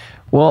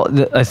 Well,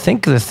 I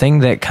think the thing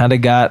that kind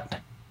of got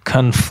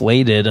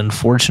conflated,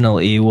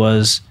 unfortunately,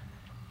 was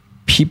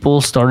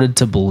people started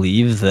to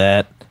believe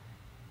that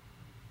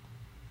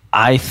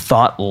I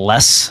thought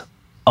less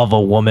of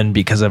a woman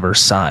because of her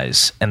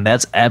size. And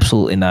that's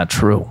absolutely not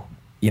true.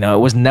 It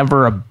was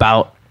never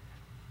about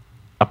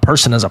a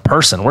person as a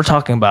person. We're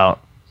talking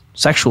about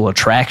sexual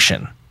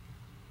attraction.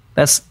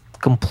 That's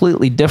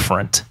completely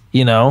different,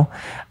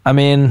 I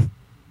mean,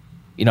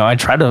 I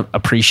try to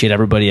appreciate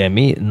everybody I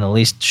meet and at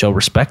least show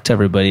respect to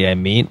everybody I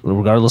meet,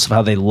 regardless of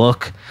how they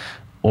look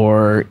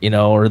or,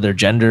 or their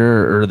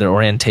gender or their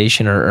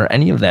orientation or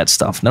any of that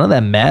stuff. None of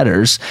that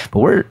matters, but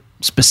we're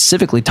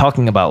specifically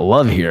talking about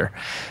love here.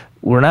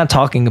 we're not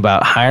talking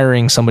about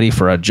hiring somebody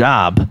for a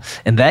job.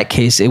 In that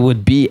case, it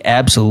would be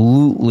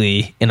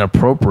absolutely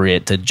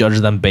inappropriate to judge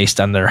them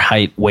based on their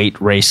height, weight,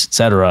 race,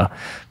 etc.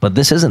 But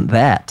this isn't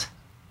that.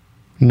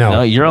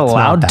 No, You're it's not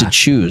allowed to that.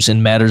 choose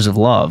in matters of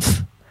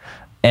love.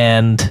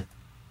 And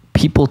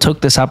people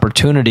took this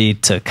opportunity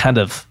to kind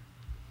of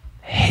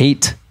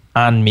hate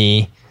on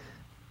me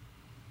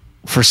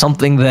for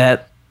something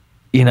that,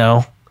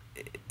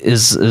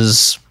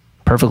 is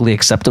perfectly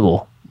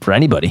acceptable for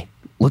anybody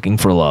looking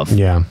for love.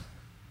 Yeah.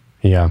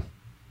 Yeah.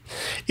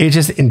 It's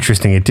just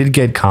interesting. It did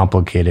get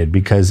complicated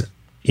because,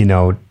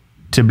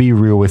 to be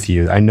real with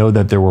you, I know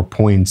that there were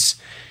points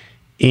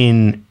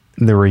in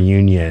the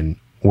reunion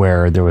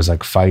where there was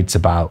like fights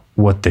about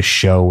what the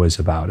show was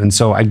about. And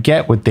so I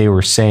get what they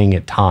were saying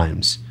at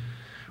times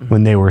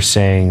when they were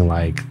saying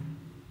like,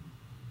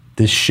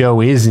 this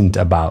show isn't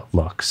about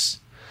looks.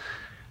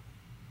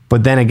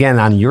 But then again,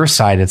 on your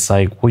side, it's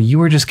like, well, you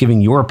were just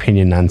giving your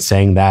opinion on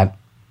saying that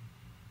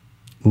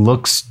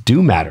looks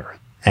do matter.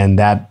 And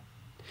that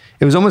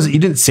it was almost, you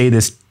didn't say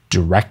this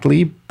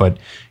directly, but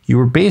you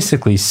were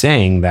basically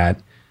saying that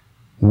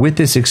with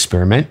this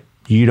experiment,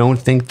 you don't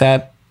think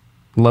that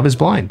love is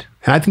blind.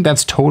 And I think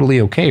that's totally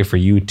okay for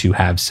you to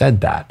have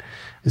said that.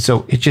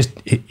 So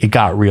it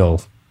got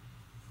real,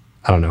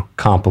 I don't know,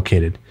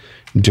 complicated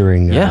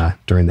during that.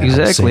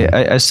 Exactly.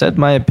 I said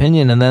my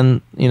opinion, and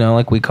then,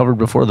 like we covered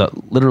before,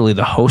 that literally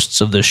the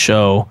hosts of the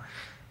show,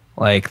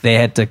 like they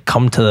had to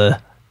come to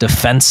the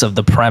defense of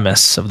the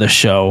premise of the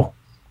show.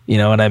 You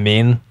know what I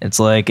mean? It's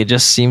like, it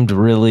just seemed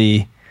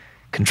really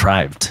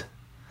contrived.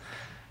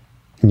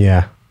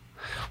 Yeah.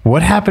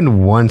 What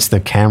happened once the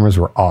cameras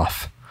were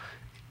off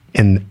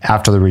and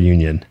after the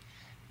reunion?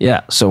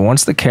 Yeah. So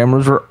once the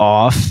cameras were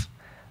off,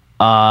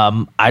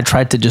 I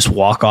tried to just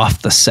walk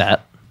off the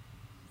set,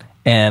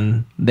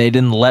 and they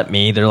didn't let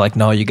me. They're like,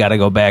 no, you got to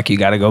go back. You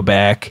got to go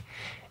back.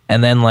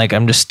 And then like,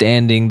 I'm just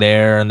standing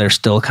there and they're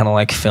still kind of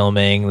like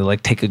filming. They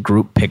like take a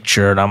group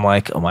picture, and I'm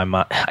like, oh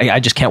my, I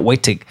just can't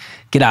wait to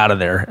get out of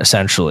there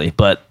essentially.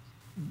 But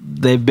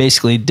they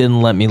basically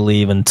didn't let me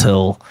leave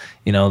until,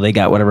 they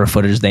got whatever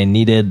footage they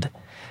needed.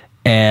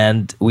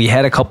 And we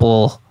had a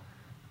couple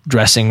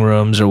dressing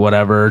rooms or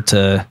whatever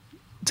to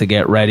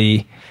get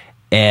ready.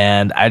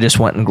 And I just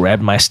went and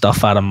grabbed my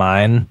stuff out of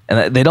mine,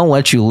 and they don't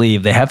let you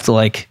leave. They have to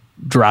like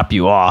drop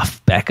you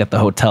off back at the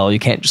hotel. You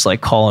can't just like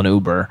call an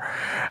Uber.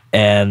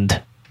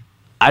 And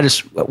I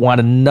just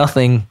wanted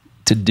nothing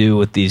to do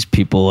with these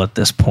people at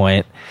this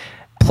point.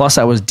 Plus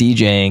I was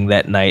DJing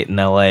that night in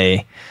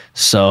LA.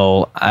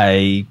 So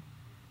I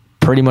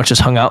pretty much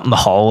just hung out in the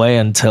hallway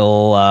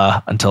until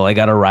I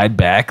got a ride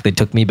back. They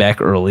took me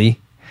back early,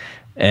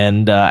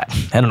 and had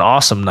an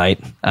awesome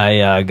night.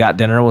 I got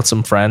dinner with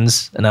some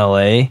friends in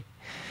LA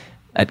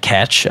at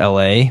Catch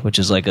LA, which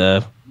is like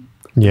a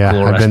cool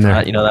I've been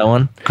there. You know that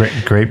one? Great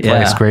place,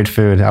 Yeah. great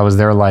food. I was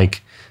there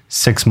like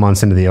 6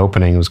 months into the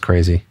opening. It was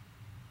crazy.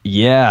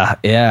 Yeah.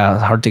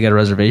 Hard to get a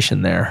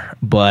reservation there,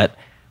 but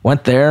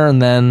went there and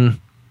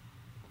then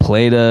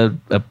played a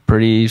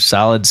pretty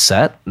solid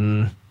set,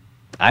 and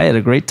I had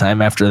a great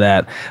time after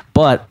that.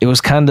 But it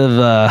was kind of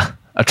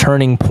a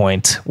turning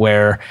point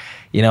where,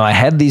 I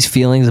had these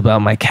feelings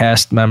about my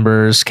cast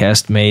members,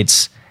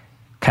 castmates,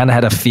 kind of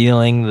had a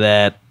feeling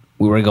that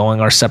we were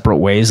going our separate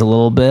ways a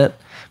little bit.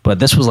 But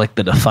this was like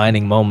the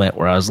defining moment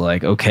where I was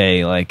like,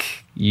 okay, like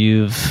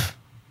you've,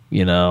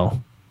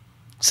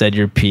 said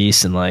your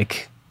piece, and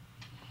like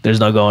there's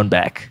no going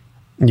back.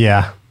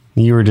 Yeah.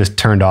 You were just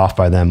turned off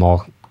by them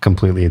all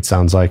completely, it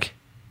sounds like.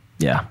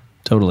 Yeah,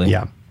 totally.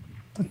 Yeah.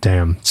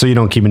 Damn. So you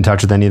don't keep in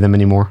touch with any of them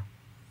anymore?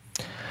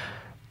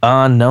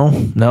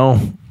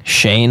 No.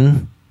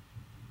 Shane,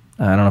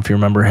 I don't know if you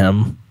remember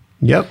him.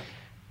 Yep.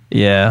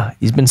 Yeah,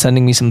 he's been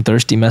sending me some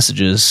thirsty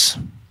messages,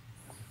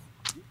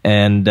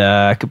 and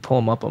I could pull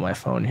them up on my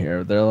phone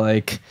here. They're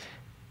like,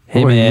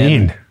 hey, What do you man.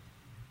 mean?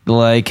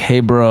 Like, hey,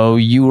 bro,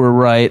 you were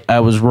right. I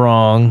was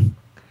wrong.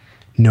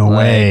 No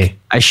way. Like,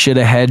 I should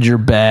have had your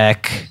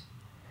back.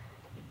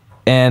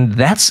 And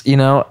that's,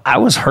 I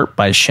was hurt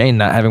by Shane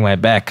not having my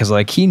back, because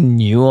like he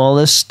knew all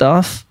this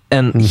stuff,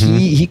 and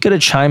he could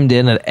have chimed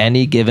in at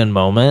any given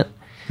moment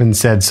And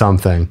said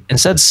something.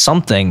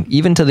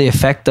 even to the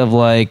effect of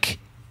like,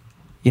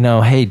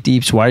 hey,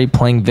 Deeps, why are you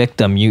playing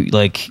victim? You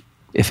like,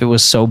 if it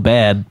was so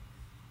bad,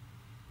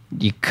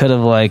 you could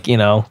have like,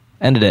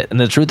 ended it. And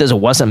the truth is, it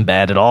wasn't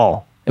bad at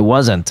all. It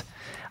wasn't.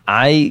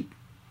 I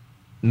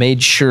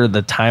made sure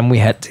the time we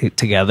had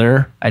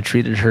together, I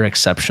treated her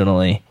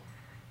exceptionally.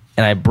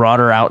 And I brought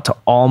her out to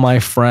all my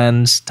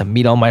friends, to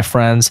meet all my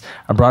friends.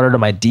 I brought her to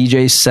my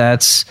DJ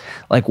sets,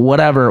 like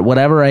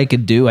whatever I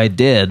could do, I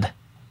did,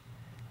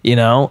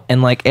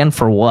 and like, and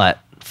for what?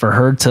 For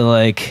her to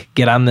like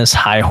get on this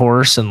high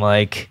horse and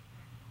like,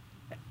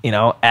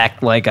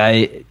 act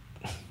like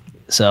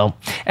so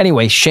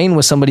anyway, Shane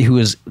was somebody who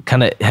was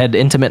kind of had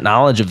intimate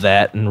knowledge of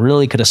that and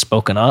really could have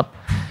spoken up,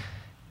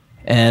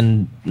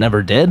 and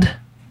never did.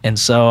 And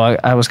so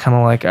I was kind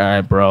of like, all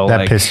right, bro. That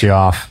like, pissed you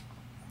off.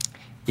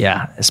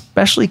 yeah,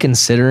 especially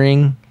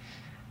considering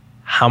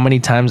how many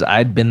times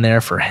I'd been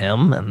there for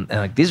him. And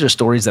like, these are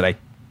stories that I'm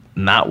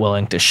not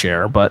willing to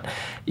share, but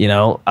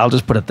I'll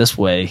just put it this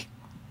way.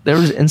 There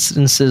was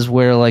instances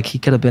where like he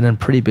could have been in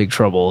pretty big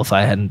trouble if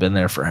I hadn't been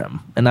there for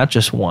him, and not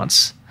just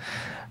once.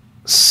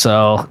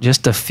 So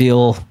just to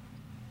feel,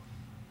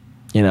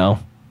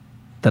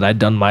 that I'd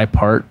done my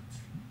part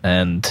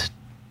and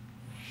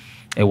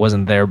it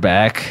wasn't their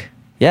back.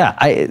 Yeah,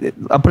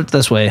 I'll put it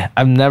this way.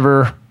 I've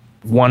never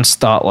once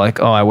thought like,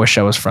 oh, I wish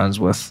I was friends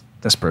with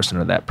this person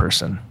or that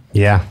person.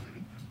 Yeah.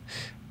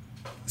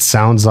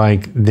 Sounds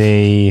like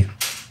they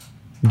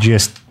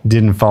just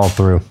didn't follow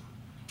through.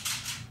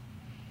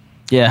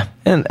 Yeah,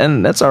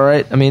 and that's all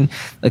right. I mean,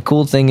 the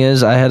cool thing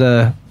is I had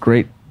a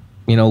great,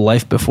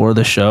 life before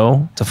the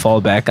show to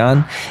fall back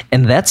on.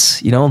 And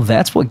that's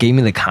what gave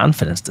me the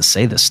confidence to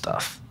say this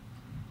stuff.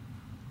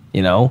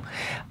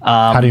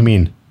 How do you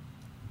mean?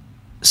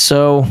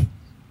 So,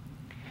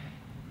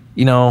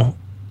 the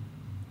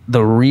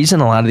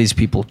reason a lot of these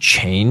people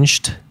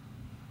changed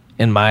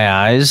in my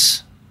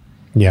eyes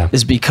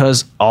is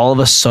because all of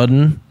a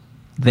sudden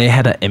they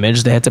had an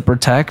image they had to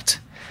protect.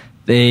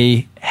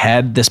 They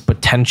had this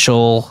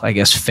potential, I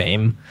guess,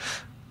 fame,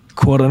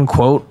 quote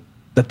unquote,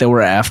 that they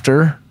were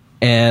after.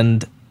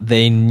 And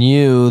they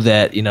knew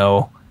that,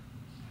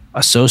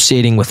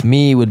 associating with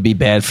me would be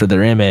bad for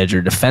their image,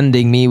 or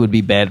defending me would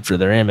be bad for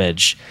their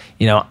image.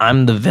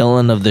 I'm the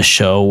villain of the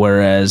show,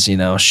 whereas,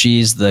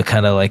 she's the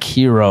kind of like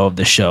hero of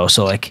the show.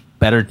 So like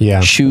better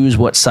choose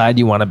what side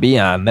you want to be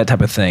on, that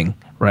type of thing.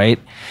 Right.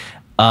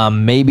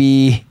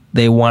 Maybe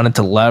they wanted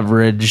to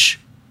leverage,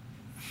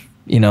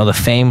 the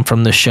fame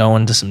from the show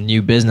into some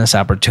new business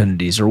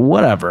opportunities or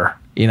whatever,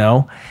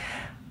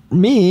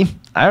 Me,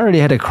 I already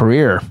had a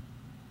career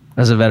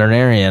as a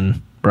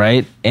veterinarian,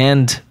 right?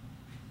 And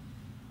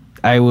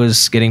I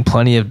was getting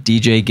plenty of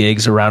DJ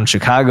gigs around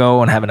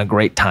Chicago and having a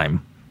great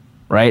time,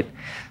 right?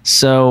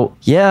 So,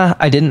 yeah,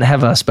 I didn't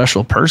have a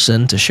special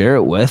person to share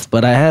it with,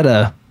 but I had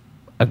a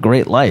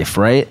great life,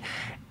 right?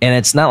 And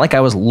it's not like I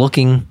was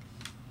looking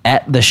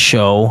at the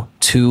show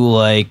to,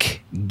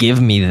 like,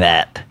 give me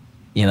that,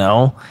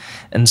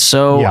 And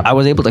so I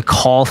was able to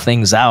call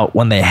things out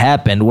when they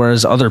happened,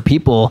 whereas other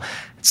people,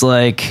 it's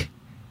like,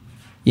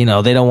 they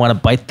don't want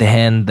to bite the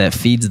hand that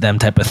feeds them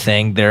type of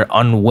thing. They're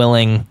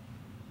unwilling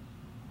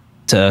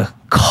to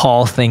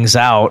call things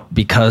out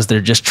because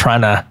they're just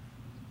trying to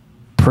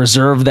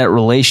preserve that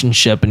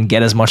relationship and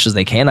get as much as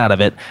they can out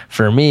of it.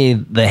 For me,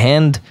 the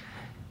hand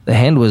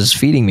was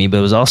feeding me, but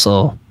it was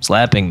also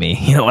slapping me.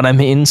 You know what I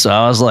mean? So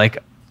I was like,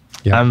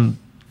 I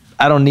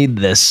don't need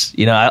this.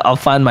 I'll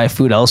find my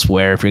food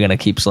elsewhere if you're going to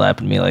keep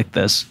slapping me like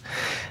this.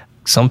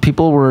 Some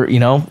people were,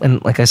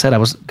 and like I said, I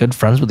was good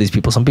friends with these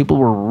people. Some people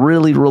were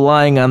really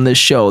relying on this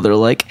show. They're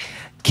like,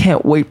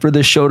 can't wait for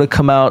this show to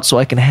come out so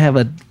I can have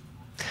a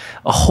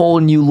whole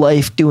new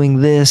life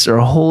doing this or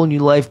a whole new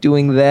life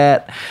doing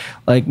that.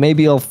 Like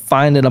maybe I'll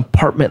find an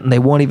apartment and they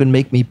won't even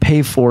make me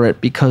pay for it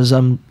because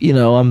I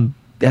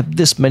have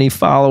this many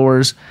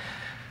followers.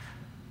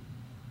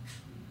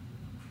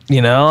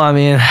 I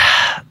mean,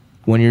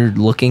 when you're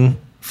looking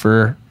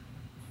for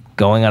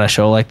going on a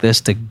show like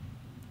this to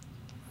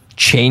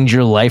change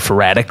your life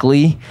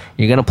radically,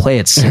 you're going to play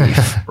it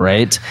safe,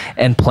 right?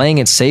 And playing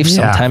it safe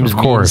sometimes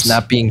means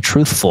not being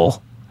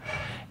truthful.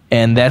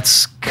 And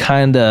that's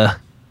kind of,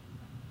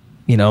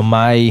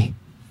 I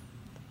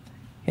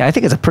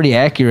think it's a pretty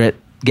accurate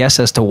guess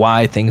as to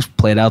why things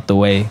played out the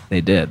way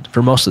they did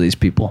for most of these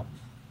people.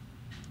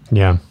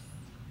 Yeah.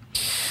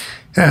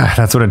 Yeah,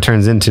 that's what it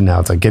turns into now.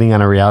 It's like getting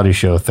on a reality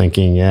show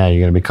thinking, you're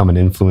going to become an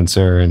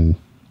influencer. And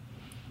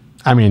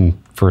I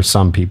mean, for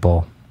some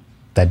people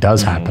that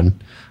does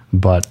happen,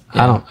 but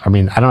I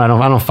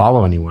don't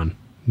follow anyone.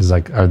 It's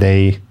like, are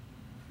they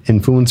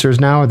influencers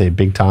now? Are they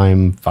big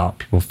time?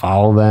 People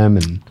follow them?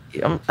 And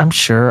I'm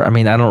sure. I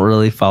mean, I don't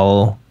really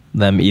follow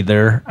them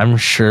either. I'm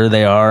sure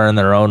they are in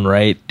their own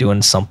right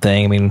doing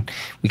something. I mean,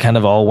 we kind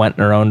of all went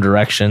in our own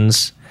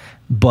directions,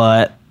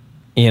 but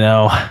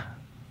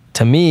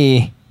to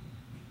me,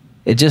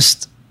 it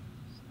just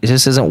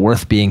isn't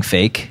worth being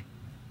fake,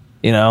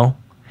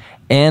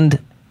 and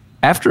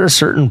after a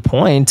certain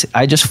point,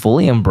 I just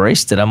fully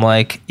embraced it. I'm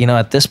like,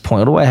 at this point,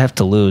 what do I have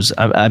to lose?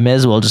 I may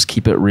as well just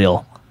keep it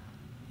real.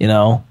 They're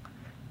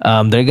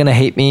going to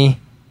hate me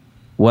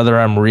whether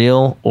I'm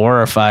real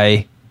or if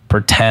I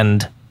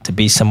pretend to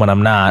be someone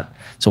I'm not.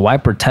 So why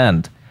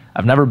pretend?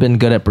 I've never been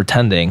good at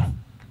pretending.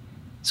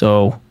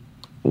 So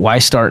why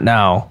start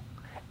now?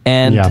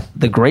 And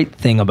the great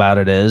thing about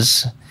it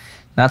is,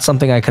 not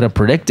something I could have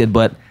predicted,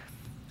 but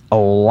a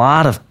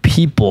lot of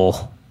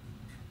people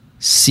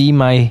see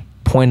my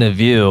point of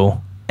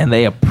view and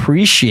they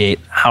appreciate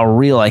how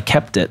real I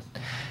kept it,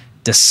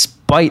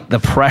 despite the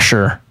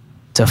pressure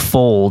to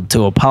fold,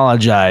 to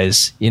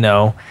apologize,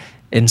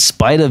 in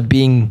spite of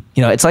being,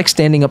 it's like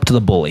standing up to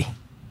the bully.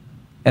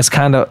 That's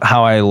kind of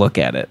how I look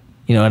at it.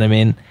 You know what I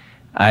mean?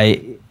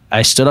 I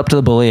stood up to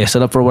the bully. I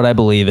stood up for what I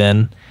believe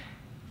in,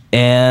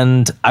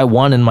 and I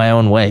won in my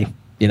own way.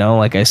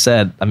 Like I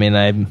said, I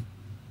mean,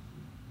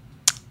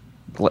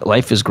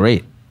 life is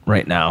great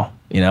right now.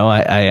 You know,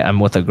 I'm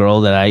with a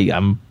girl that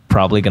I'm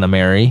probably going to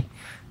marry.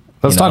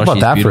 Let's talk about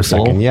she's that beautiful.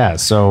 for a second. Yeah.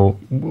 So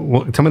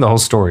tell me the whole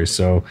story.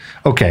 So,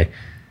 okay.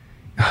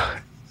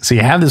 So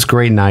you have this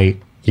great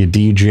night, you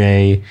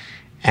DJ,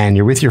 and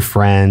you're with your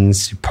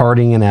friends, you're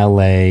partying in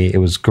LA. It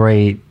was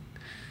great.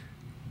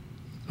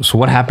 So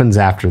what happens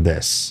after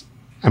this?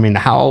 I mean,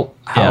 how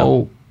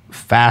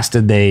fast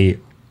did they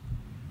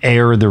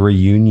air the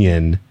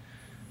reunion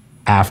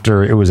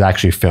after it was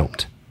actually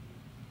filmed?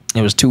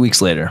 It was 2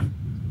 weeks later.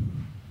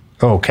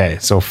 Okay,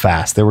 so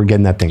fast. They were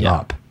getting that thing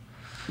up.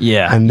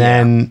 Yeah. And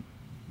then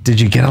did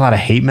you get a lot of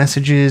hate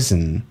messages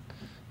and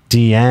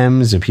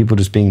DMs of people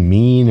just being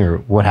mean, or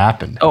what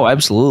happened? Oh,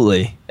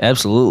 absolutely.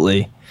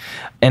 Absolutely.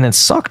 And it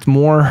sucked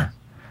more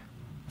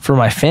for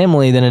my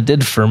family than it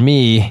did for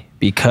me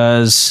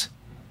because,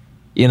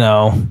 you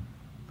know,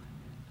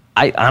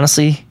 I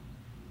honestly,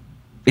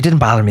 it didn't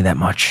bother me that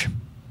much.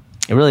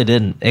 It really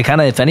didn't. It kind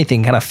of, if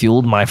anything, kind of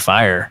fueled my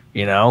fire,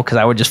 you know, because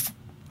I would just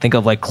think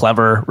of like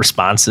clever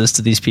responses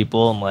to these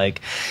people, and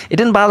like it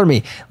didn't bother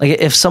me. Like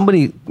if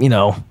somebody, you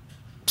know,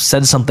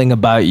 said something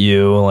about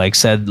you, like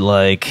said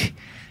like,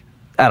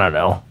 I don't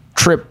know,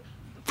 Trip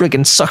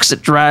freaking sucks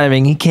at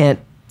driving. He can't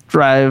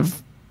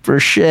drive for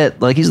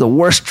shit. Like he's the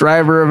worst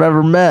driver I've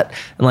ever met.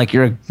 And like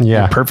you're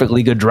a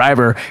perfectly good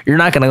driver. You're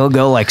not gonna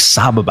go like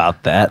sob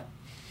about that,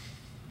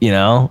 you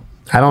know.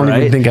 I don't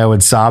even think I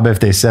would sob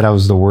if they said I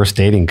was the worst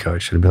dating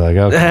coach. I'd be like,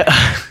 okay.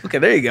 Okay,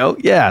 there you go.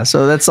 Yeah.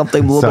 So that's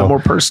something a little bit more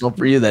personal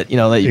for you that, you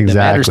know, that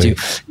matters to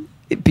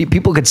you.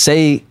 People could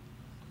say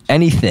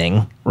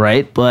anything,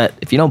 right? But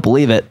if you don't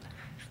believe it,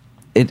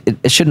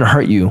 it shouldn't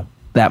hurt you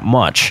that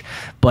much.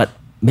 But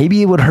maybe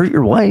it would hurt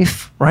your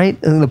wife,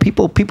 right? And the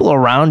people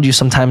around you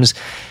sometimes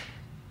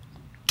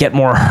get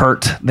more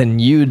hurt than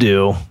you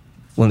do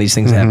when these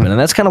things happen. And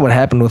that's kind of what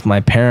happened with my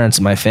parents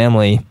and my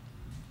family.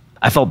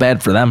 I felt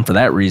bad for them for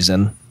that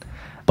reason,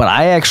 but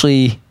I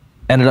actually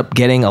ended up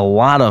getting a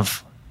lot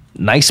of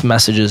nice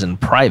messages in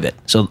private.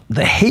 So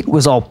the hate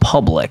was all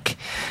public,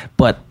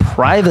 but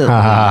privately,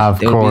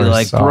 they would be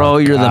like, bro,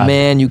 you're the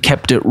man. You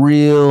kept it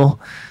real,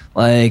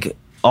 like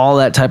all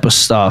that type of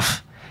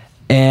stuff.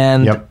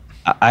 And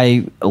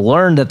I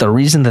learned that the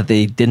reason that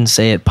they didn't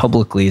say it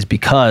publicly is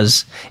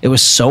because it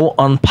was so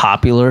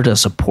unpopular to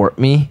support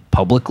me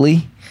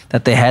publicly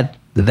that they had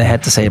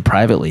to say it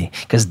privately,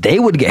 because they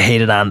would get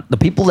hated on. The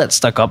people that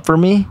stuck up for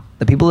me,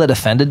 the people that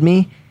defended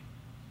me,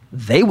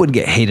 they would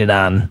get hated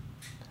on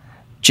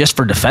just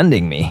for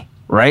defending me,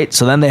 right?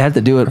 So then they had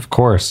to do it, of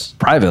course,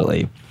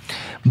 privately.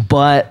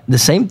 But the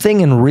same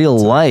thing in real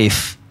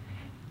life.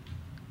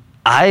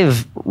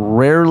 I've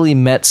rarely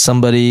met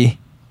somebody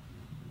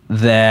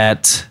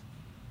that,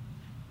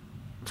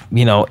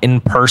 you know, in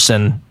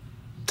person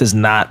does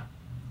not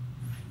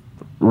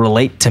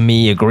relate to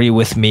me, agree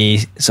with me,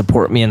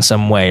 support me in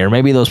some way. Or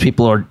maybe those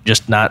people are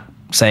just not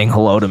saying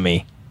hello to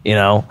me, you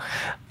know.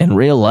 In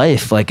real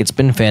life, like, it's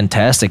been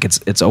fantastic.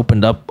 It's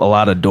opened up a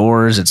lot of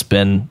doors. It's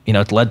been, you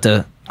know, it led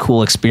to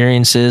cool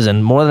experiences,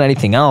 and more than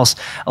anything else,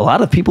 a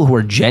lot of people who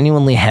are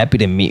genuinely happy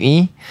to meet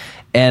me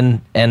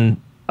and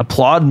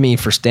applaud me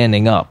for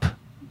standing up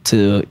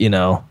to, you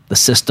know, the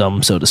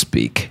system, so to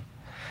speak.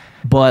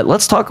 But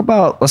let's talk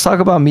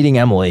about meeting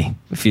Emily,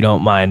 if you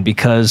don't mind,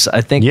 because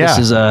I think this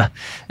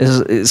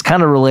is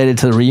kind of related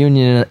to the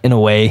reunion in a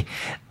way.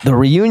 The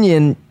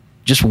reunion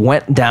just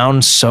went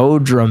down so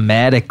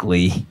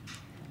dramatically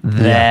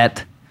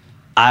that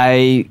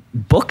I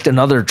booked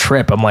another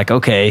trip. I'm like,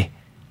 okay,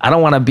 I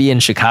don't want to be in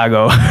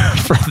Chicago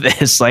for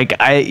this. Like,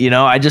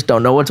 I just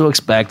don't know what to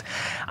expect.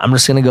 I'm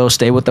just going to go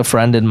stay with a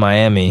friend in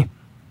Miami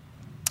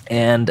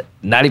and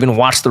not even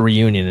watch the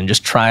reunion and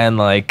just try and,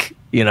 like,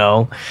 you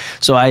know.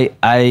 So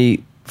I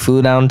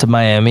flew down to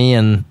Miami,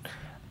 and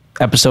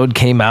episode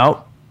came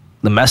out.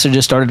 The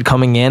messages started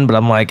coming in, but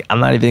I'm like, I'm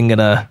not even going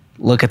to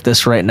look at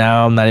this right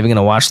now. I'm not even going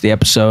to watch the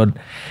episode.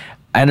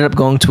 I ended up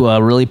going to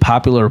a really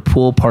popular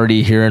pool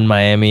party here in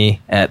Miami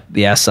at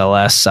the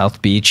SLS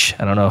South Beach.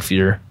 I don't know if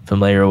you're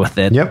familiar with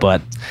it,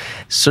 but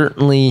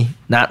certainly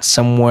not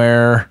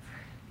somewhere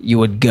you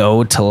would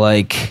go to,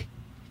 like,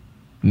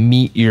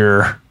 meet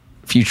your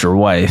future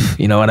wife.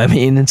 You know what I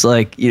mean? It's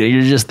like,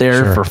 you're just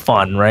there for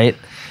fun, right?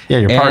 Yeah,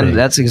 you're partying.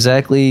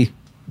 And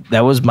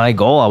that was my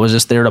goal. I was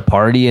just there to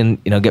party and,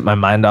 you know, get my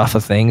mind off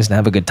of things and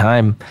have a good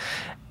time.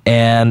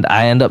 And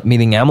I ended up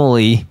meeting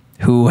Emily,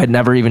 who had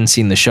never even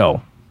seen the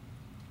show.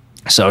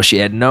 So she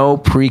had no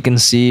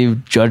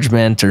preconceived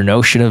judgment or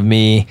notion of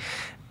me.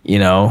 You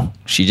know,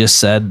 she just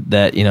said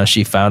that, you know,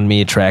 she found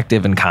me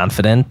attractive and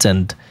confident,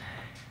 and,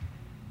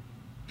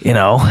 you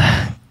know,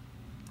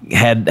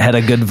 had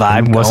a good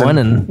vibe going,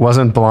 and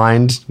wasn't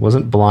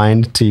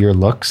blind to your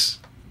looks.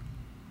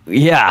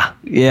 Yeah,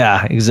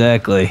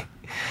 exactly.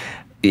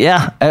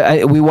 Yeah,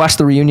 we watched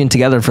the reunion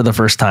together for the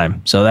first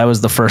time. So that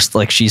was the first,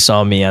 like, she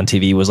saw me on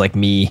TV was like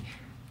me,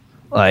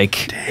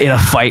 like, in a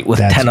fight with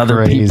 10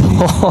 other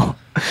people.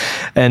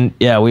 And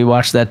yeah, we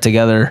watched that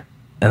together,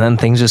 and then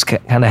things just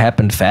kind of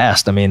happened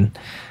fast. I mean,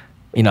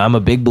 you know, I'm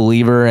a big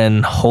believer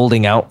in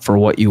holding out for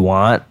what you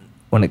want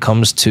when it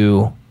comes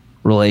to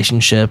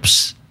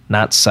relationships,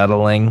 not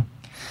settling.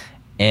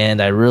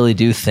 And I really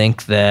do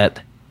think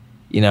that,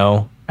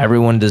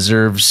 everyone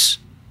deserves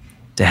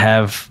to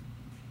have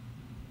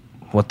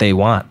what they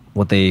want,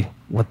 what they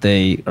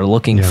are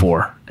looking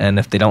for. And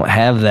if they don't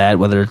have that,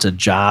 whether it's a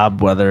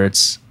job, whether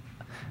it's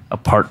a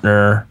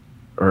partner,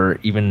 or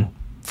even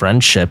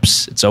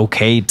friendships, it's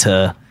okay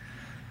to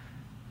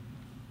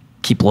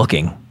keep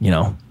looking.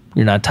 You're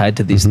not tied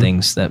to these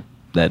things that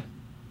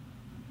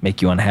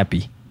make you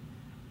unhappy.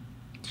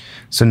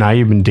 So now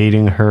you've been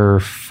dating her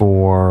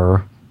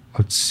for,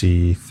 4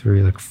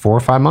 or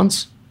 5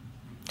 months?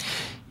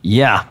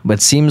 Yeah,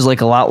 but seems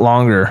like a lot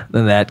longer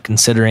than that,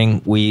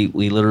 considering we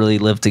literally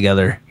live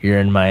together here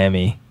in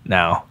Miami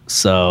now.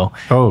 So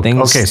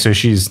okay. So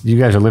you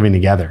guys are living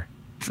together.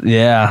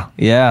 Yeah.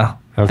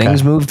 Okay.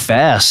 Things moved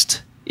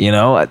fast.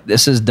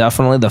 This is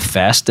definitely the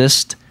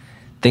fastest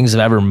things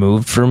have ever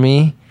moved for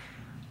me,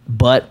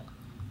 but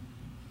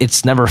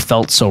it's never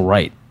felt so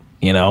right,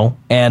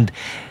 And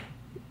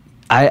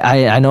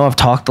I know I've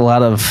talked a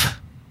lot of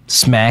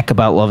smack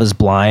about Love is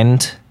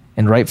Blind,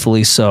 and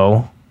rightfully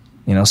so.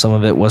 Some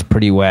of it was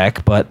pretty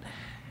whack, but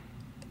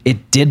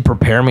it did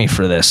prepare me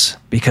for this,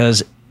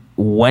 because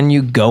when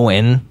you go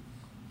in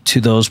to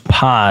those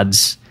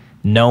pods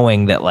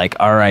knowing that, like,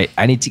 all right,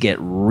 I need to get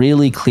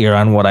really clear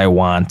on what I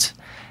want,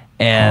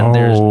 and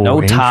there's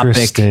no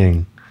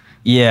topic.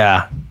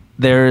 Yeah.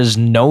 There's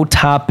no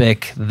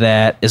topic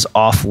that is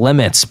off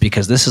limits,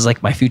 because this is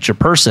like my future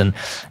person,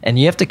 and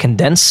you have to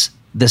condense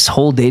this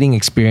whole dating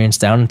experience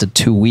down into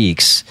 2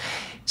 weeks.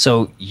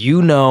 So,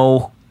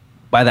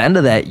 by the end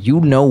of that, you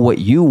know what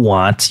you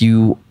want.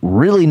 You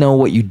really know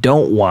what you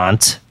don't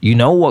want. You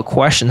know what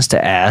questions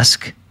to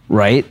ask,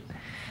 right?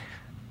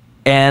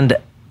 And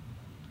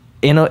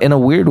in a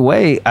weird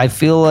way, I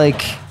feel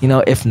like,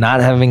 if not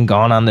having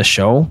gone on the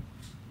show,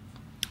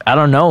 I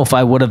don't know if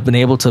I would have been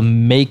able to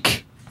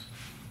make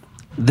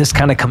this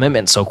kind of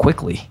commitment so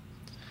quickly.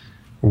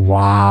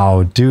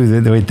 Wow,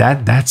 dude,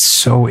 that's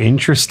so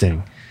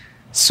interesting.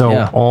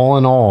 So all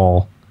in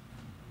all,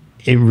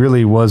 it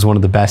really was one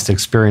of the best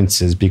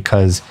experiences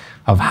because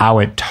of how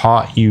it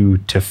taught you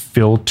to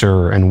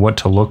filter and what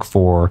to look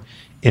for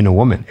in a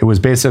woman. It was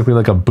basically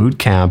like a boot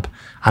camp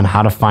on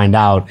how to find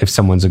out if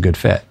someone's a good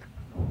fit.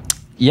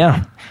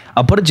 Yeah.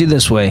 I'll put it to you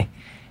this way.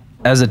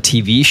 As a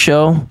TV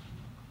show,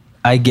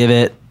 I give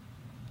it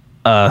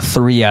a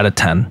 3 out of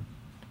 10.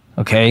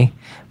 Okay?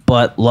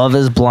 But Love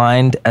is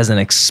Blind as an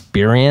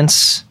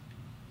experience,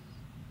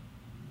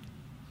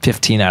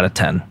 15 out of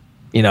 10.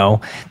 The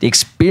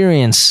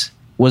experience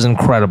was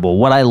incredible.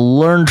 What I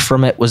learned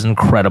from it was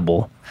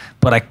incredible,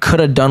 but I could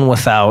have done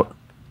without,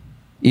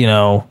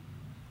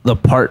 the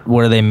part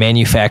where they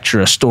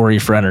manufacture a story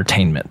for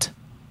entertainment.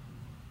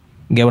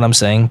 You get what I'm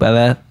saying by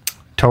that?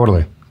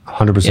 Totally.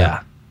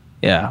 100%.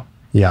 Yeah.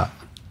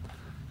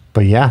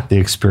 But yeah, the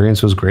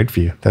experience was great for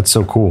you. That's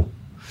so cool.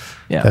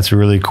 Yeah. That's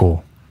really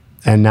cool.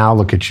 And now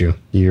look at you.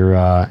 You're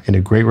in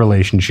a great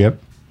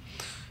relationship,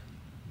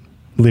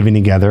 living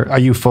together. Are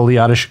you fully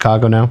out of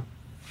Chicago now?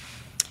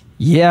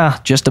 Yeah,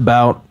 just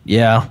about.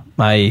 Yeah.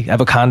 I have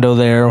a condo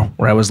there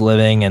where I was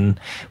living, and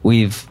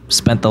we've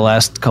spent the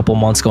last couple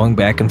months going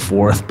back and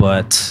forth,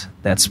 but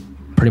that's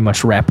pretty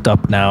much wrapped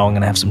up now. I'm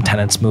going to have some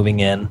tenants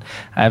moving in.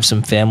 I have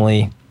some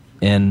family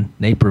in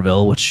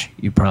Naperville, which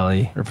you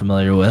probably are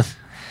familiar with.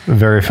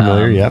 Very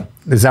familiar, yep.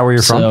 Is that where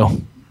you're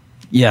from?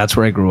 Yeah, that's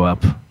where I grew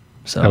up.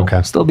 So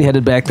still be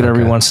headed back there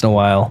every once in a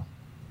while.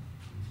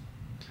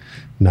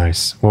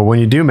 Nice. Well, when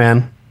you do,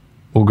 man,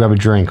 we'll grab a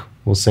drink.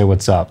 We'll say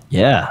what's up.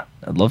 Yeah,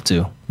 I'd love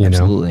to.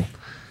 Absolutely.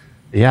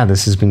 Yeah,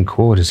 this has been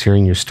cool, just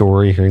hearing your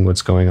story, hearing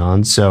what's going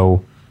on.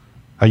 So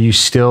are you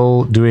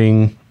still,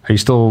 I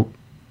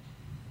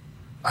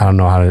don't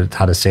know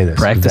how to say this.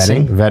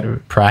 Practicing?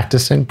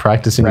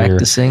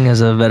 Practicing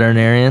as a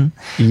veterinarian.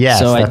 Yes.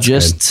 So I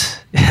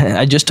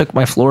just took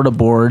my Florida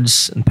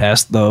boards and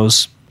passed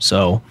those.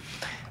 So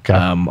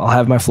I'll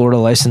have my Florida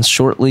license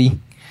shortly.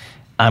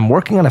 I'm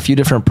working on a few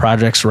different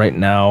projects right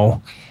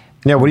now.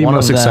 Yeah, what are you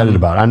most excited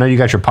about? I know you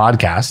got your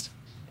podcast.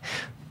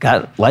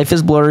 Got Life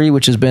is Blurry,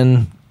 which has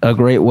been a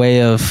great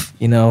way of,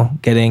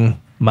 getting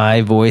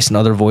my voice and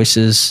other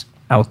voices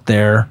out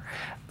there.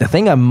 The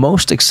thing I'm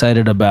most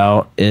excited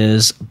about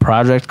is a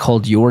project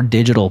called Your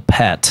Digital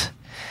Pet,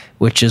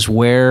 which is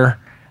where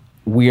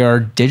we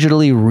are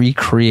digitally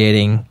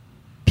recreating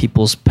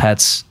people's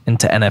pets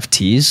into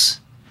NFTs.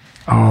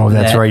 Oh,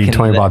 that's right. You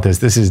told me about this.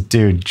 This is,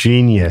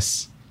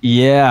 genius.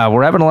 Yeah,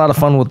 we're having a lot of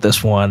fun with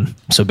this one.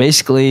 So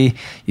basically,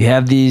 you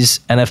have these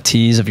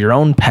NFTs of your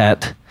own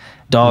pet,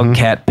 dog,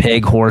 cat,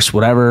 pig, horse,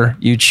 whatever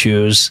you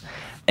choose.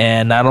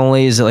 And not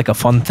only is it like a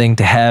fun thing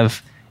to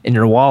have in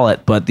your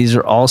wallet, but these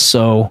are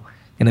also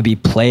going to be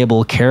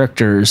playable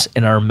characters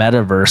in our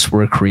metaverse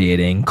we're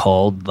creating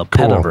called the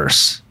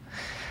Petaverse.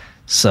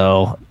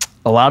 So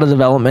a lot of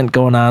development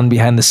going on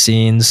behind the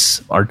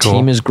scenes. Our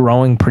team is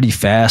growing pretty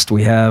fast.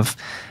 We have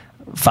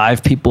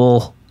 5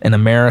 people in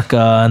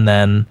America, and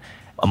then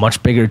a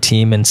much bigger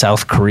team in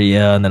South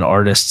Korea, and then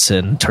artists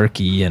in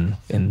Turkey and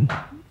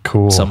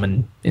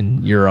some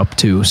in Europe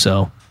too.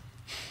 So,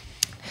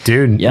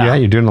 dude, yeah,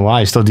 you're doing a lot.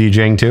 You still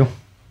DJing too?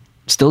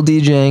 still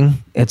DJing.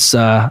 It's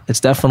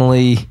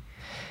definitely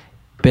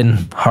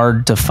been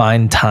hard to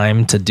find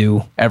time to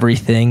do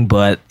everything,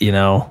 but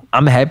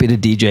I'm happy to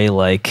DJ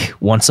like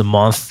once a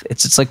month.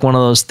 It's like one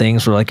of those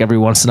things where like every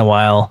once in a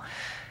while,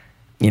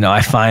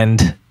 I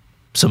find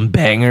some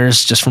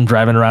bangers just from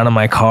driving around in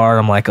my car.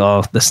 I'm like,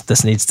 oh,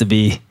 this needs to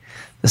be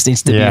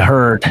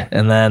heard.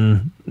 And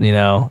then,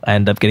 I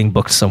end up getting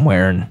booked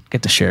somewhere and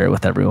get to share it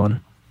with everyone.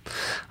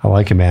 I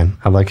like it, man.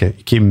 I like it.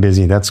 You keep them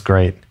busy. That's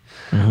great.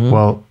 Mm-hmm.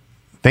 Well,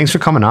 thanks for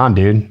coming on,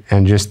 dude,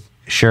 and just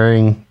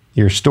sharing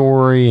your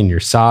story and your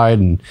side.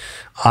 And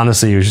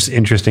honestly, it was just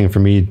interesting for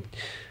me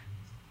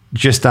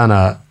just on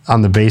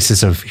the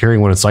basis of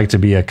hearing what it's like to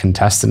be a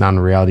contestant on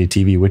reality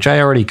TV, which I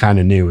already kind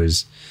of knew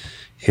it's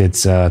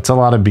a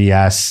lot of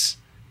BS.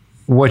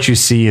 What you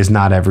see is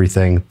not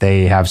everything.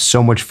 They have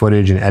so much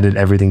footage and edit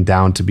everything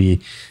down to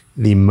be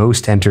the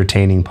most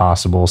entertaining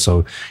possible.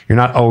 So you're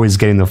not always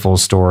getting the full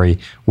story,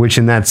 which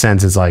in that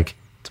sense is like,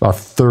 it's about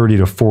 30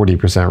 to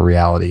 40%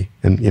 reality.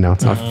 And,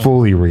 it's not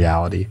fully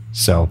reality.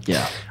 So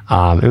yeah.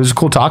 It was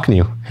cool talking to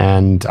you,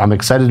 and I'm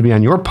excited to be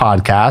on your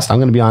podcast. I'm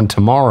going to be on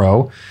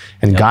tomorrow,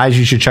 and guys,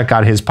 you should check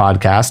out his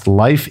podcast,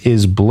 Life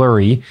is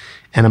Blurry.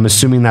 And I'm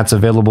assuming that's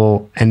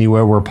available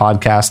anywhere where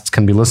podcasts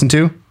can be listened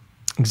to.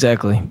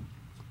 Exactly.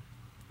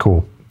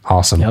 Cool.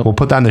 Awesome. Yep. We'll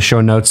put that in the show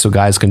notes so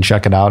guys can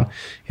check it out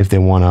if they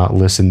want to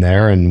listen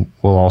there. And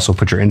we'll also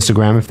put your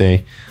Instagram if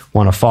they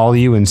want to follow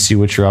you and see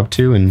what you're up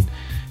to. And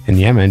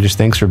yeah, man, just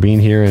thanks for being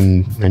here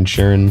and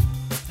sharing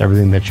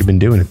everything that you've been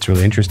doing. It's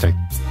really interesting.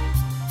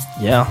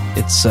 Yeah,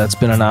 it's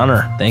been an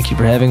honor. Thank you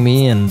for having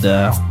me, and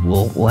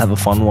we'll have a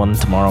fun one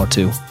tomorrow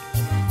too.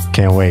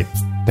 Can't wait.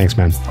 Thanks,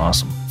 man.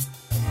 Awesome.